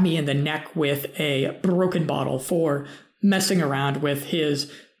stab me in the neck with a broken bottle for messing around with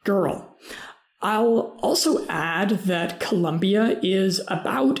his girl. I'll also add that Colombia is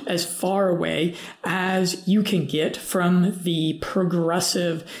about as far away as you can get from the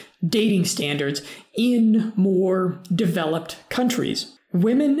progressive dating standards in more developed countries.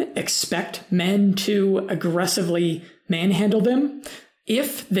 Women expect men to aggressively manhandle them.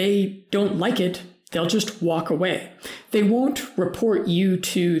 If they don't like it, they'll just walk away. They won't report you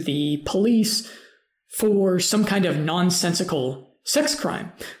to the police for some kind of nonsensical sex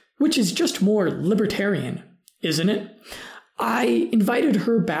crime, which is just more libertarian, isn't it? I invited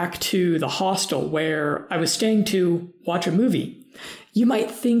her back to the hostel where I was staying to watch a movie. You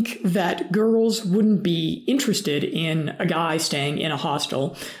might think that girls wouldn't be interested in a guy staying in a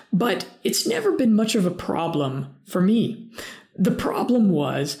hostel, but it's never been much of a problem for me. The problem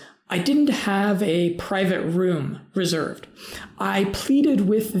was I didn't have a private room reserved. I pleaded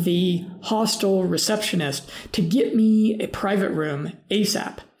with the hostel receptionist to get me a private room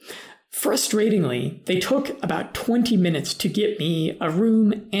ASAP. Frustratingly, they took about 20 minutes to get me a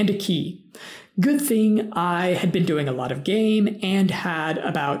room and a key. Good thing I had been doing a lot of game and had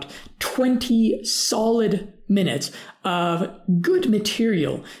about 20 solid minutes of good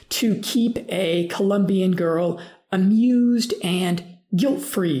material to keep a Colombian girl amused and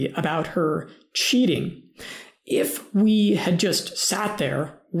guilt-free about her cheating. If we had just sat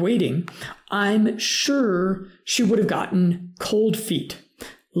there waiting, I'm sure she would have gotten cold feet.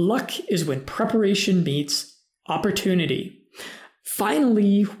 Luck is when preparation meets opportunity.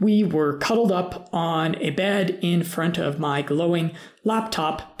 Finally, we were cuddled up on a bed in front of my glowing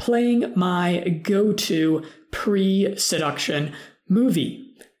laptop playing my go-to pre-seduction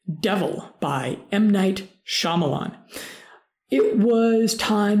movie, Devil by M. Night Shyamalan. It was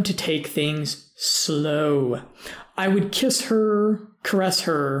time to take things slow. I would kiss her, caress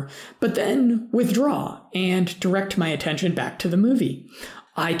her, but then withdraw and direct my attention back to the movie.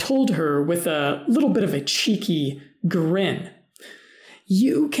 I told her with a little bit of a cheeky grin,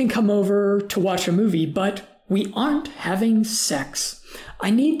 "You can come over to watch a movie, but we aren't having sex. I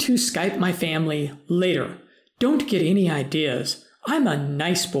need to Skype my family later. Don't get any ideas. I'm a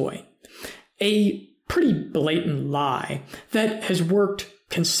nice boy." A pretty blatant lie that has worked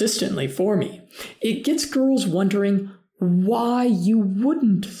consistently for me. It gets girls wondering why you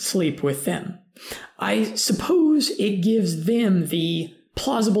wouldn't sleep with them. I suppose it gives them the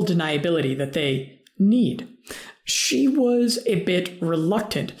plausible deniability that they need. She was a bit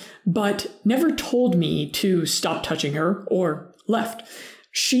reluctant, but never told me to stop touching her or left.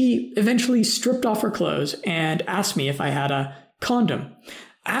 She eventually stripped off her clothes and asked me if I had a condom.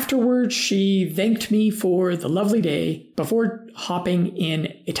 Afterwards, she thanked me for the lovely day before hopping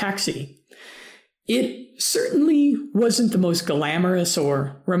in a taxi. It certainly wasn't the most glamorous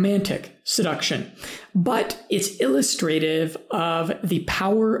or romantic seduction, but it's illustrative of the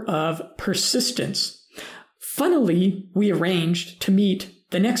power of persistence. Funnily, we arranged to meet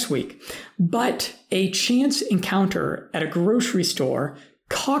the next week, but a chance encounter at a grocery store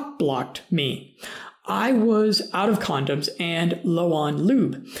cock-blocked me. I was out of condoms and low on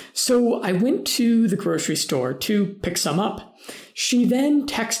lube, so I went to the grocery store to pick some up. She then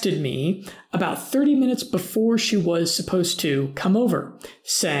texted me about 30 minutes before she was supposed to come over,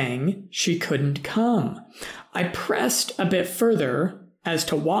 saying she couldn't come. I pressed a bit further as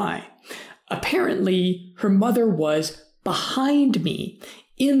to why. Apparently, her mother was behind me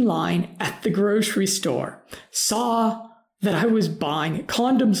in line at the grocery store, saw that I was buying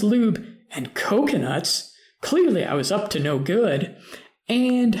condoms, lube, and coconuts. Clearly, I was up to no good,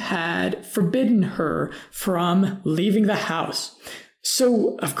 and had forbidden her from leaving the house.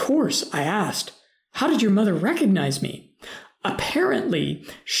 So, of course, I asked, "How did your mother recognize me?" Apparently,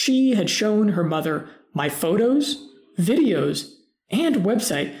 she had shown her mother my photos, videos, and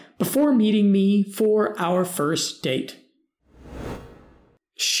website before meeting me for our first date.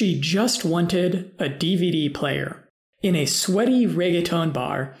 She just wanted a DVD player. In a sweaty reggaeton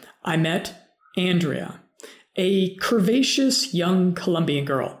bar, I met Andrea, a curvaceous young Colombian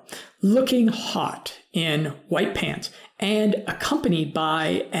girl, looking hot in white pants and accompanied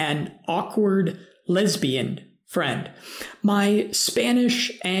by an awkward lesbian friend. My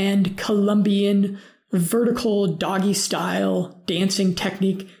Spanish and Colombian vertical doggy style dancing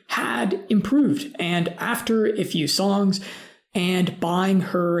technique had improved, and after a few songs and buying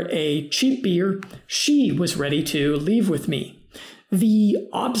her a cheap beer, she was ready to leave with me. The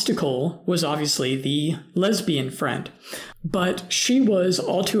obstacle was obviously the lesbian friend, but she was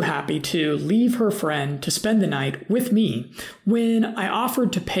all too happy to leave her friend to spend the night with me when I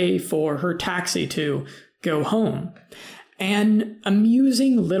offered to pay for her taxi to go home. An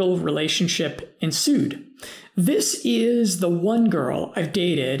amusing little relationship ensued. This is the one girl I've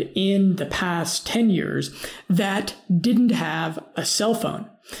dated in the past 10 years that didn't have a cell phone.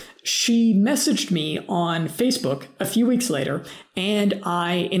 She messaged me on Facebook a few weeks later, and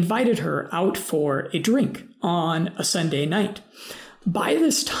I invited her out for a drink on a Sunday night. By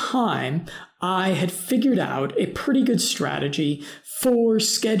this time, I had figured out a pretty good strategy for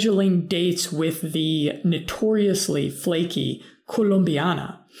scheduling dates with the notoriously flaky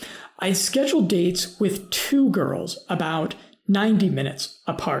Colombiana. I scheduled dates with two girls about 90 minutes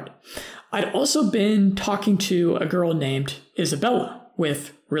apart. I'd also been talking to a girl named Isabella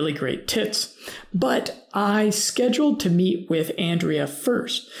with really great tits, but I scheduled to meet with Andrea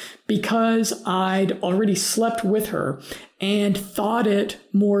first because I'd already slept with her and thought it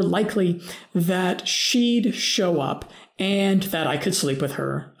more likely that she'd show up and that I could sleep with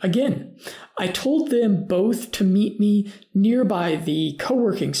her again. I told them both to meet me nearby the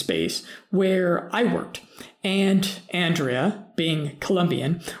co-working space where I worked, and Andrea, being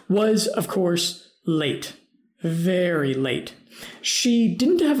Colombian, was, of course, late. Very late. She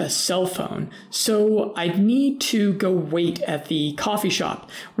didn't have a cell phone, so I'd need to go wait at the coffee shop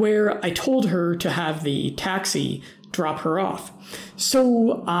where I told her to have the taxi drop her off.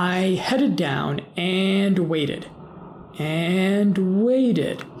 So I headed down and waited. And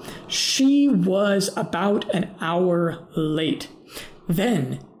waited. She was about an hour late.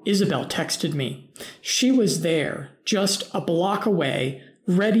 Then Isabel texted me. She was there, just a block away,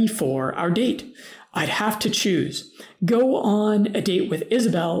 ready for our date. I'd have to choose. Go on a date with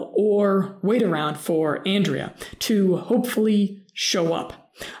Isabel or wait around for Andrea to hopefully show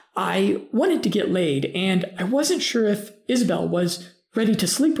up. I wanted to get laid, and I wasn't sure if Isabel was ready to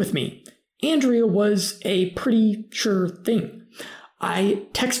sleep with me. Andrea was a pretty sure thing. I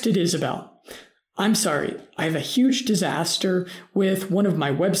texted Isabel. "I'm sorry, I have a huge disaster with one of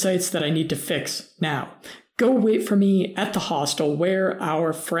my websites that I need to fix now. Go wait for me at the hostel where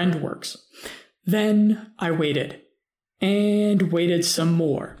our friend works." Then I waited, and waited some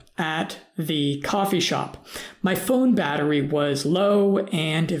more at the coffee shop. My phone battery was low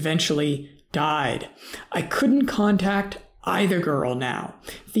and eventually died. I couldn't contact either girl now.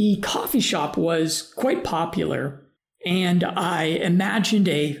 The coffee shop was quite popular, and I imagined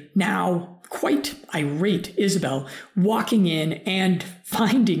a now quite irate Isabel walking in and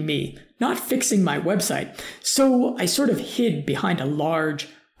finding me, not fixing my website, so I sort of hid behind a large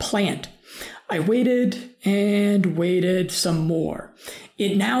plant. I waited and waited some more.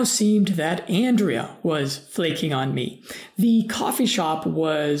 It now seemed that Andrea was flaking on me. The coffee shop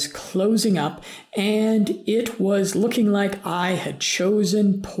was closing up, and it was looking like I had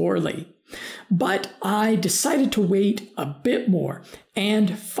chosen poorly. But I decided to wait a bit more,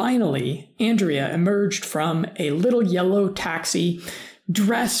 and finally, Andrea emerged from a little yellow taxi,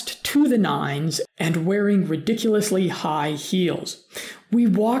 dressed to the nines and wearing ridiculously high heels. We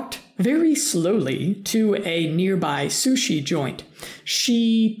walked very slowly to a nearby sushi joint.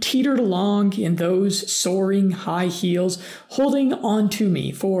 She teetered along in those soaring high heels, holding on to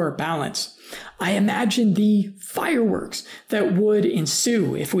me for balance. I imagined the fireworks that would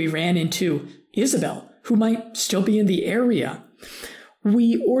ensue if we ran into Isabel, who might still be in the area.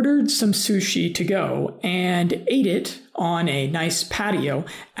 We ordered some sushi to go and ate it on a nice patio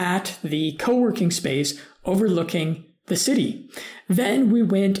at the co-working space overlooking the city. Then we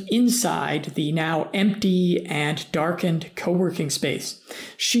went inside the now empty and darkened co-working space.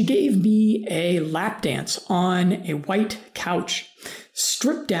 She gave me a lap dance on a white couch,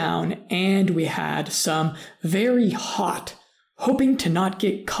 stripped down, and we had some very hot, hoping to not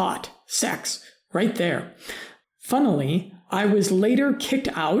get caught, sex right there. Funnily, I was later kicked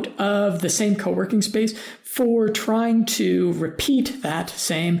out of the same co-working space for trying to repeat that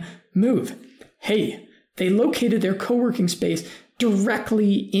same move. Hey, they located their co-working space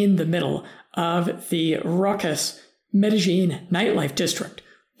directly in the middle of the raucous Medellin nightlife district.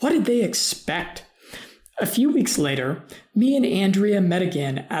 What did they expect? A few weeks later, me and Andrea met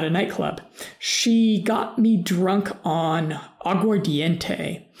again at a nightclub. She got me drunk on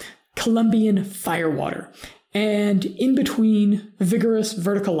aguardiente, Colombian firewater, and in between vigorous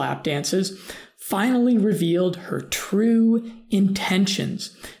vertical lap dances, finally revealed her true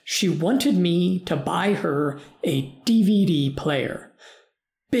intentions. She wanted me to buy her a DVD player.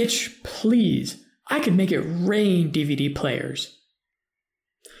 Bitch, please, I could make it rain DVD players.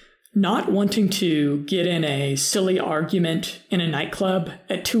 Not wanting to get in a silly argument in a nightclub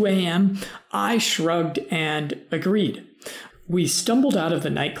at 2 a.m., I shrugged and agreed. We stumbled out of the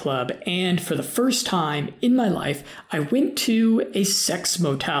nightclub, and for the first time in my life, I went to a sex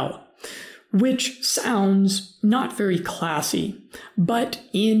motel, which sounds not very classy. But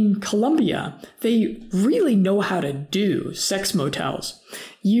in Colombia, they really know how to do sex motels.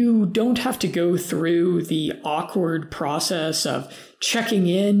 You don't have to go through the awkward process of checking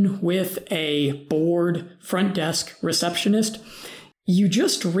in with a bored front desk receptionist. You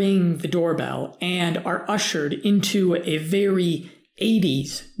just ring the doorbell and are ushered into a very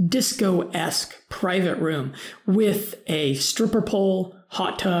 80s disco-esque private room with a stripper pole,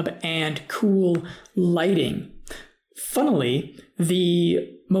 hot tub, and cool lighting. Funnily,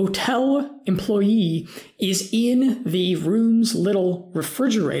 the motel employee is in the room's little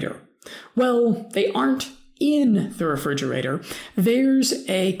refrigerator. Well, they aren't in the refrigerator. There's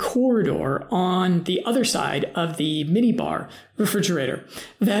a corridor on the other side of the minibar refrigerator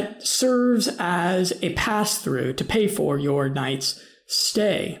that serves as a pass-through to pay for your night's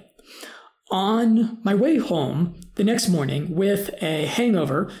stay. On my way home the next morning with a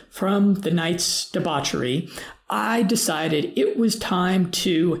hangover from the night's debauchery, I decided it was time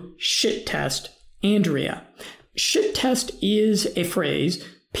to shit test Andrea. Shit test is a phrase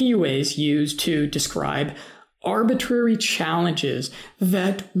PUAs use to describe arbitrary challenges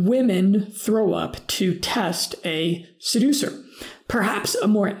that women throw up to test a seducer. Perhaps a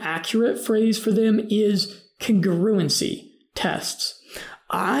more accurate phrase for them is congruency tests.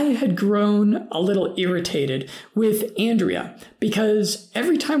 I had grown a little irritated with Andrea because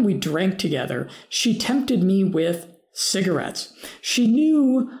every time we drank together, she tempted me with cigarettes. She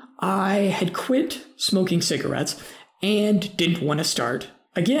knew I had quit smoking cigarettes and didn't want to start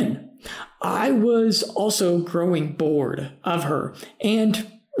again. I was also growing bored of her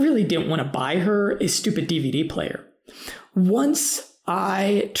and really didn't want to buy her a stupid DVD player. Once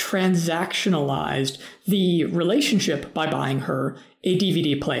I transactionalized the relationship by buying her a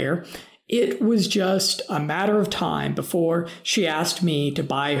DVD player, it was just a matter of time before she asked me to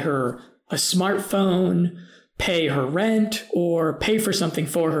buy her a smartphone, pay her rent, or pay for something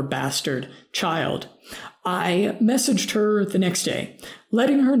for her bastard child. I messaged her the next day,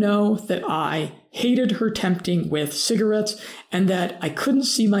 letting her know that I hated her tempting with cigarettes and that I couldn't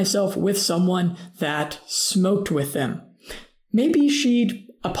see myself with someone that smoked with them. Maybe she'd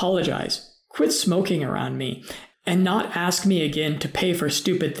apologize, quit smoking around me, and not ask me again to pay for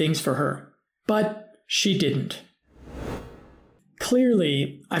stupid things for her. But she didn't.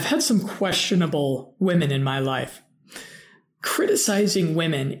 Clearly, I've had some questionable women in my life. Criticizing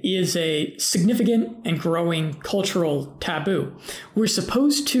women is a significant and growing cultural taboo. We're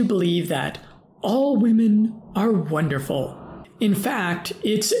supposed to believe that All women are wonderful. In fact,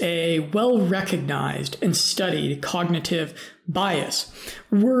 it's a well-recognized and studied cognitive bias.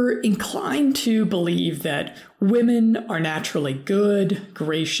 We're inclined to believe that women are naturally good,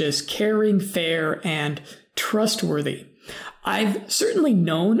 gracious, caring, fair, and trustworthy. I've certainly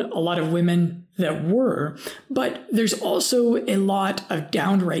known a lot of women that were, but there's also a lot of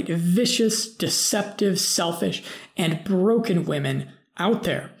downright vicious, deceptive, selfish, and broken women out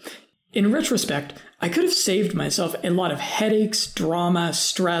there. In retrospect, I could have saved myself a lot of headaches, drama,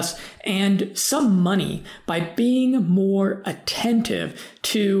 stress, and some money by being more attentive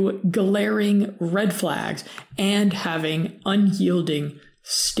to glaring red flags and having unyielding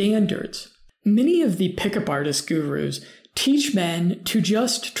standards. Many of the pickup artist gurus teach men to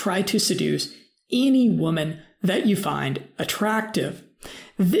just try to seduce any woman that you find attractive.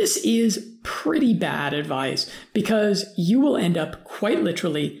 This is pretty bad advice because you will end up quite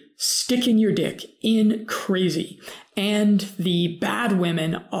literally sticking your dick in crazy. And the bad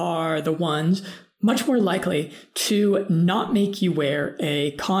women are the ones much more likely to not make you wear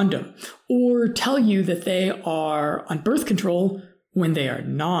a condom or tell you that they are on birth control when they are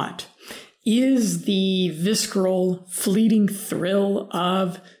not. Is the visceral, fleeting thrill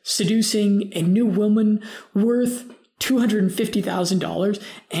of seducing a new woman worth $250,000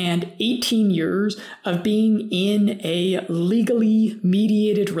 and 18 years of being in a legally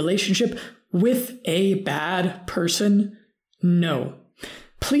mediated relationship with a bad person? No.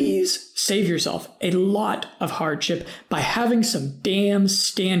 Please save yourself a lot of hardship by having some damn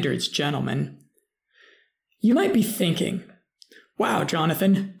standards, gentlemen. You might be thinking, wow,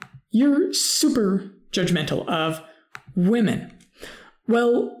 Jonathan, you're super judgmental of women.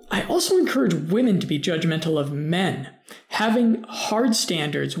 Well, I also encourage women to be judgmental of men, having hard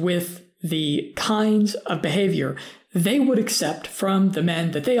standards with the kinds of behavior they would accept from the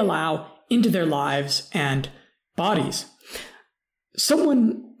men that they allow into their lives and bodies.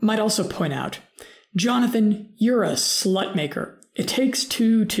 Someone might also point out, Jonathan, you're a slut maker. It takes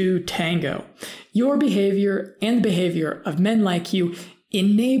two to tango. Your behavior and the behavior of men like you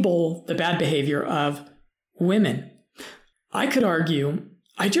enable the bad behavior of women. I could argue,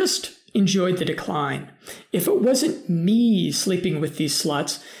 I just enjoyed the decline. If it wasn't me sleeping with these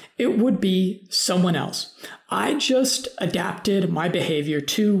sluts, it would be someone else. I just adapted my behavior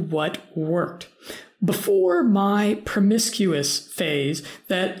to what worked. Before my promiscuous phase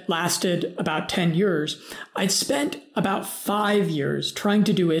that lasted about 10 years, I'd spent about 5 years trying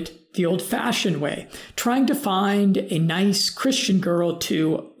to do it the old-fashioned way, trying to find a nice Christian girl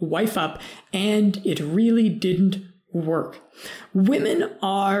to wife up, and it really didn't work. Women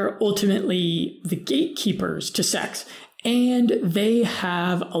are ultimately the gatekeepers to sex, and they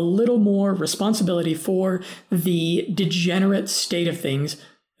have a little more responsibility for the degenerate state of things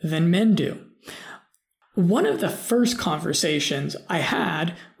than men do. One of the first conversations I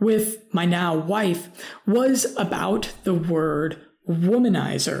had with my now wife was about the word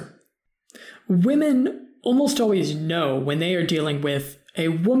womanizer. Women almost always know when they are dealing with a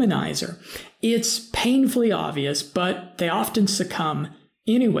womanizer. It's painfully obvious, but they often succumb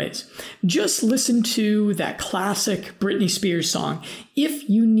anyways. Just listen to that classic Britney Spears song if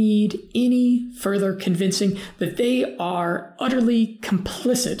you need any further convincing that they are utterly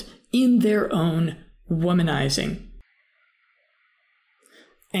complicit in their own womanizing.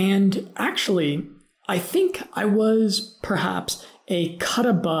 And actually, I think I was perhaps a cut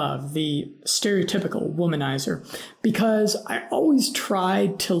above the stereotypical womanizer because I always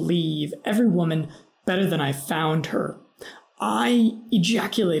tried to leave every woman better than I found her. I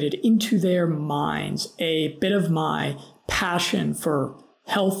ejaculated into their minds a bit of my passion for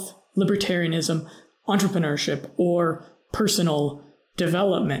health, libertarianism, entrepreneurship, or personal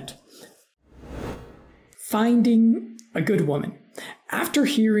development. Finding a good woman. After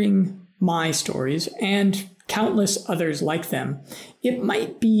hearing my stories and countless others like them, it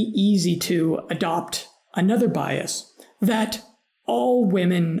might be easy to adopt another bias that all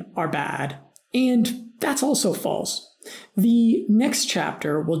women are bad, and that's also false. The next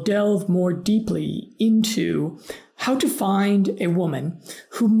chapter will delve more deeply into how to find a woman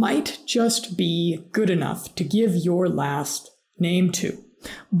who might just be good enough to give your last name to.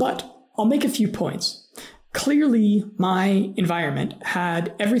 But I'll make a few points. Clearly, my environment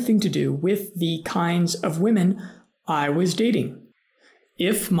had everything to do with the kinds of women I was dating.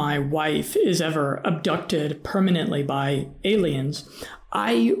 If my wife is ever abducted permanently by aliens,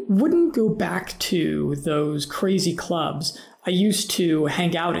 I wouldn't go back to those crazy clubs I used to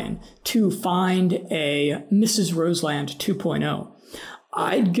hang out in to find a Mrs. Roseland 2.0.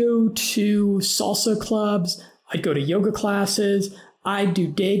 I'd go to salsa clubs, I'd go to yoga classes, I'd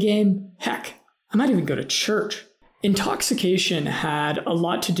do day game, heck, I might even go to church. Intoxication had a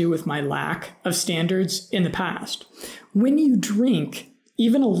lot to do with my lack of standards in the past. When you drink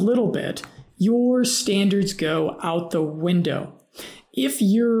even a little bit, your standards go out the window. If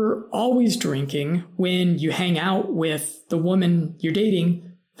you're always drinking when you hang out with the woman you're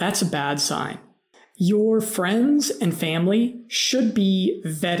dating, that's a bad sign. Your friends and family should be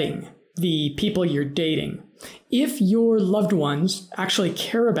vetting the people you're dating. If your loved ones actually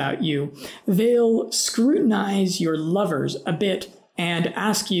care about you, they'll scrutinize your lovers a bit and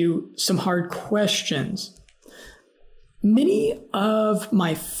ask you some hard questions. Many of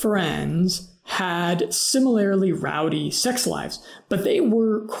my friends had similarly rowdy sex lives, but they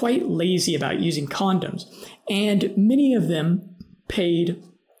were quite lazy about using condoms, and many of them paid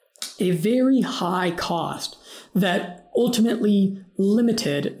a very high cost that ultimately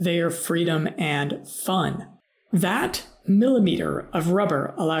limited their freedom and fun. That millimeter of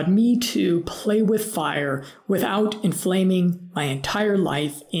rubber allowed me to play with fire without inflaming my entire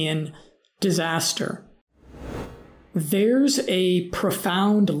life in disaster. There's a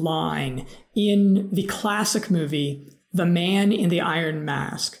profound line in the classic movie The Man in the Iron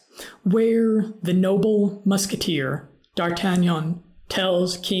Mask, where the noble musketeer, D'Artagnan,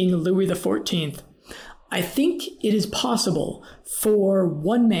 tells King Louis XIV, "I think it is possible for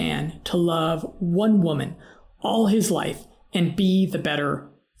one man to love one woman all his life and be the better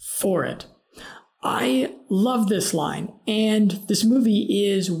for it." I love this line, and this movie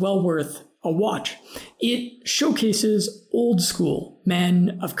is well worth a watch. It showcases old school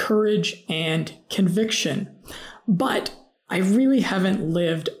men of courage and conviction, but I really haven't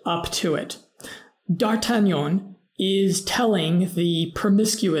lived up to it. D'Artagnan is telling the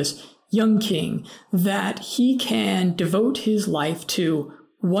promiscuous young king that he can devote his life to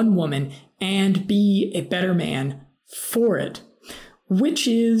one woman and be a better man for it, which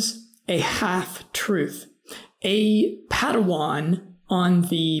is a half-truth. A Padawan on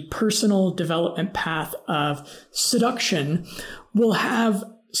the personal development path of seduction will have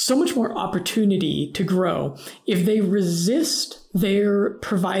so much more opportunity to grow if they resist their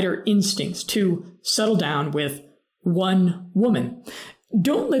provider instincts to settle down with one woman.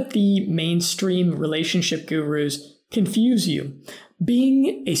 Don't let the mainstream relationship gurus confuse you.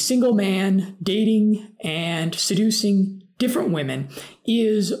 Being a single man, dating and seducing different women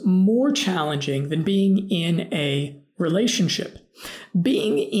is more challenging than being in a relationship.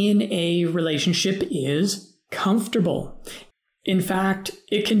 Being in a relationship is comfortable. In fact,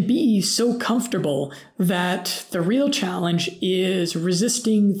 it can be so comfortable that the real challenge is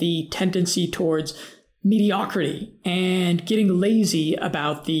resisting the tendency towards mediocrity and getting lazy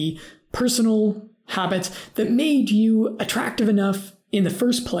about the personal habits that made you attractive enough in the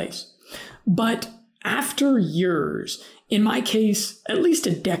first place. But after years, in my case, at least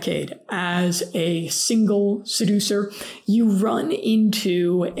a decade as a single seducer, you run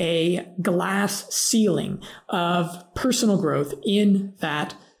into a glass ceiling of personal growth in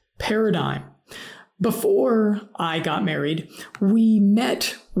that paradigm. Before I got married, we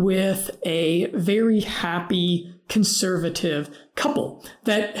met with a very happy conservative couple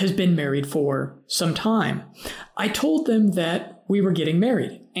that has been married for some time. I told them that we were getting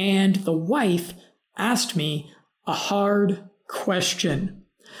married, and the wife asked me a hard question.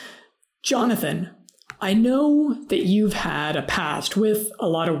 "Jonathan, I know that you've had a past with a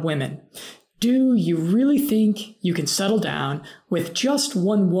lot of women. Do you really think you can settle down with just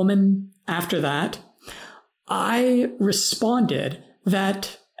one woman after that?" I responded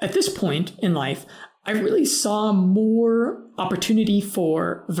that at this point in life, I really saw more opportunity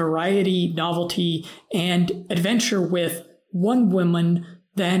for variety, novelty, and adventure with one woman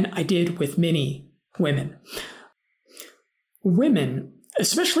than I did with many women. Women,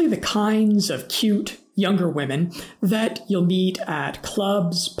 especially the kinds of cute younger women that you'll meet at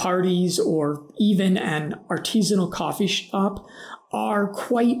clubs, parties, or even an artisanal coffee shop, are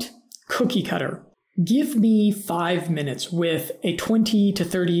quite cookie cutter. Give me 5 minutes with a 20 to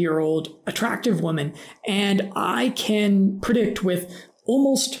 30-year-old attractive woman, and I can predict with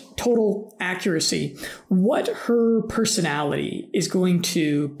almost total accuracy what her personality is going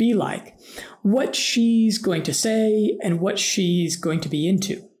to be like, what she's going to say, and what she's going to be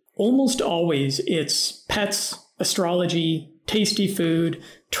into. Almost always it's pets, astrology, tasty food,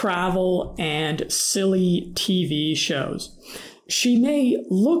 travel, and silly TV shows. She may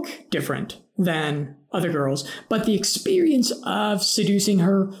look different than other girls, but the experience of seducing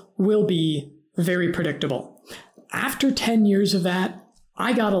her will be very predictable. After 10 years of that,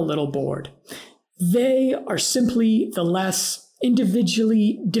 I got a little bored. They are simply the less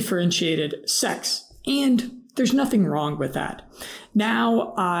individually differentiated sex And there's nothing wrong with that.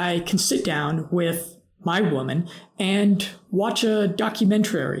 Now I can sit down with my woman and watch a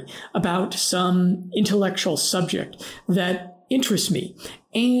documentary about some intellectual subject that interests me,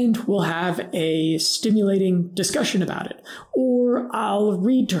 and we'll have a stimulating discussion about it. Or I'll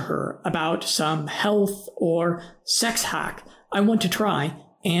read to her about some health or sex hack I want to try,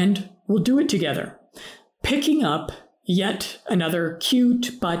 and we'll do it together. Picking up yet another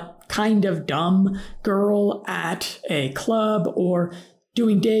cute but kind of dumb girl at a club or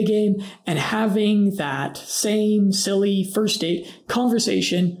doing day game and having that same silly first date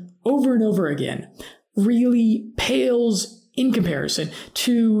conversation over and over again really pales in comparison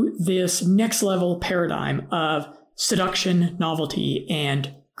to this next level paradigm of seduction, novelty,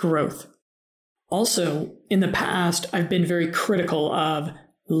 and growth. Also, in the past, I've been very critical of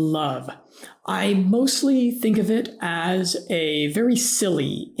love. I mostly think of it as a very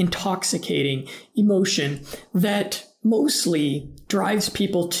silly, intoxicating emotion that mostly drives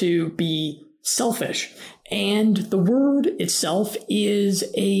people to be selfish. And the word itself is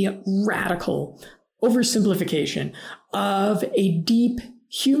a radical oversimplification of a deep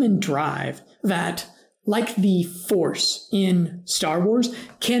human drive that, like the Force in Star Wars,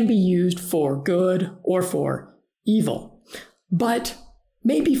 can be used for good or for evil. But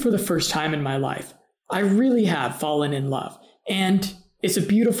maybe for the first time in my life, I really have fallen in love, and it's a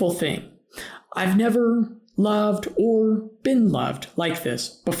beautiful thing. I've never loved or been loved like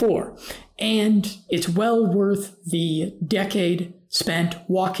this before, and it's well worth the decade spent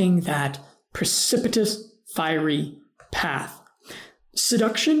walking that precipitous, fiery path.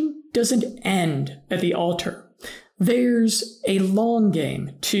 Seduction doesn't end at the altar. There's a long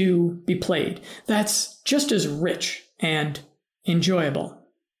game to be played that's just as rich and enjoyable.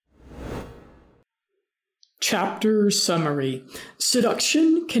 Chapter summary.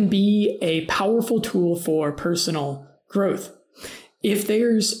 Seduction can be a powerful tool for personal growth. If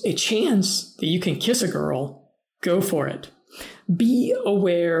there's a chance that you can kiss a girl, go for it. Be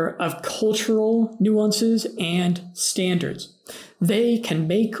aware of cultural nuances and standards. They can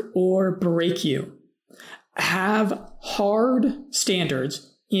make or break you. Have hard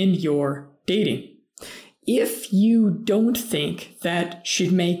standards in your dating. If you don't think that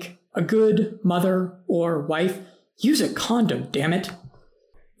she'd make a good mother or wife, use a condom, damn it.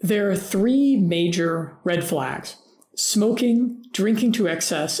 There are 3 major red flags: smoking, drinking to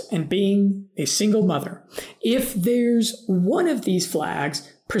excess, and being a single mother. If there's one of these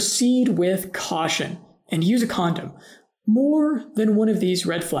flags, proceed with caution and use a condom. More than one of these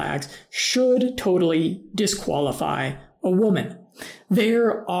red flags should totally disqualify a woman.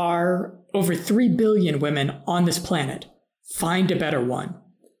 There are over 3 billion women on this planet. Find a better one.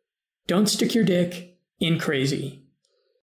 Don't stick your dick in crazy.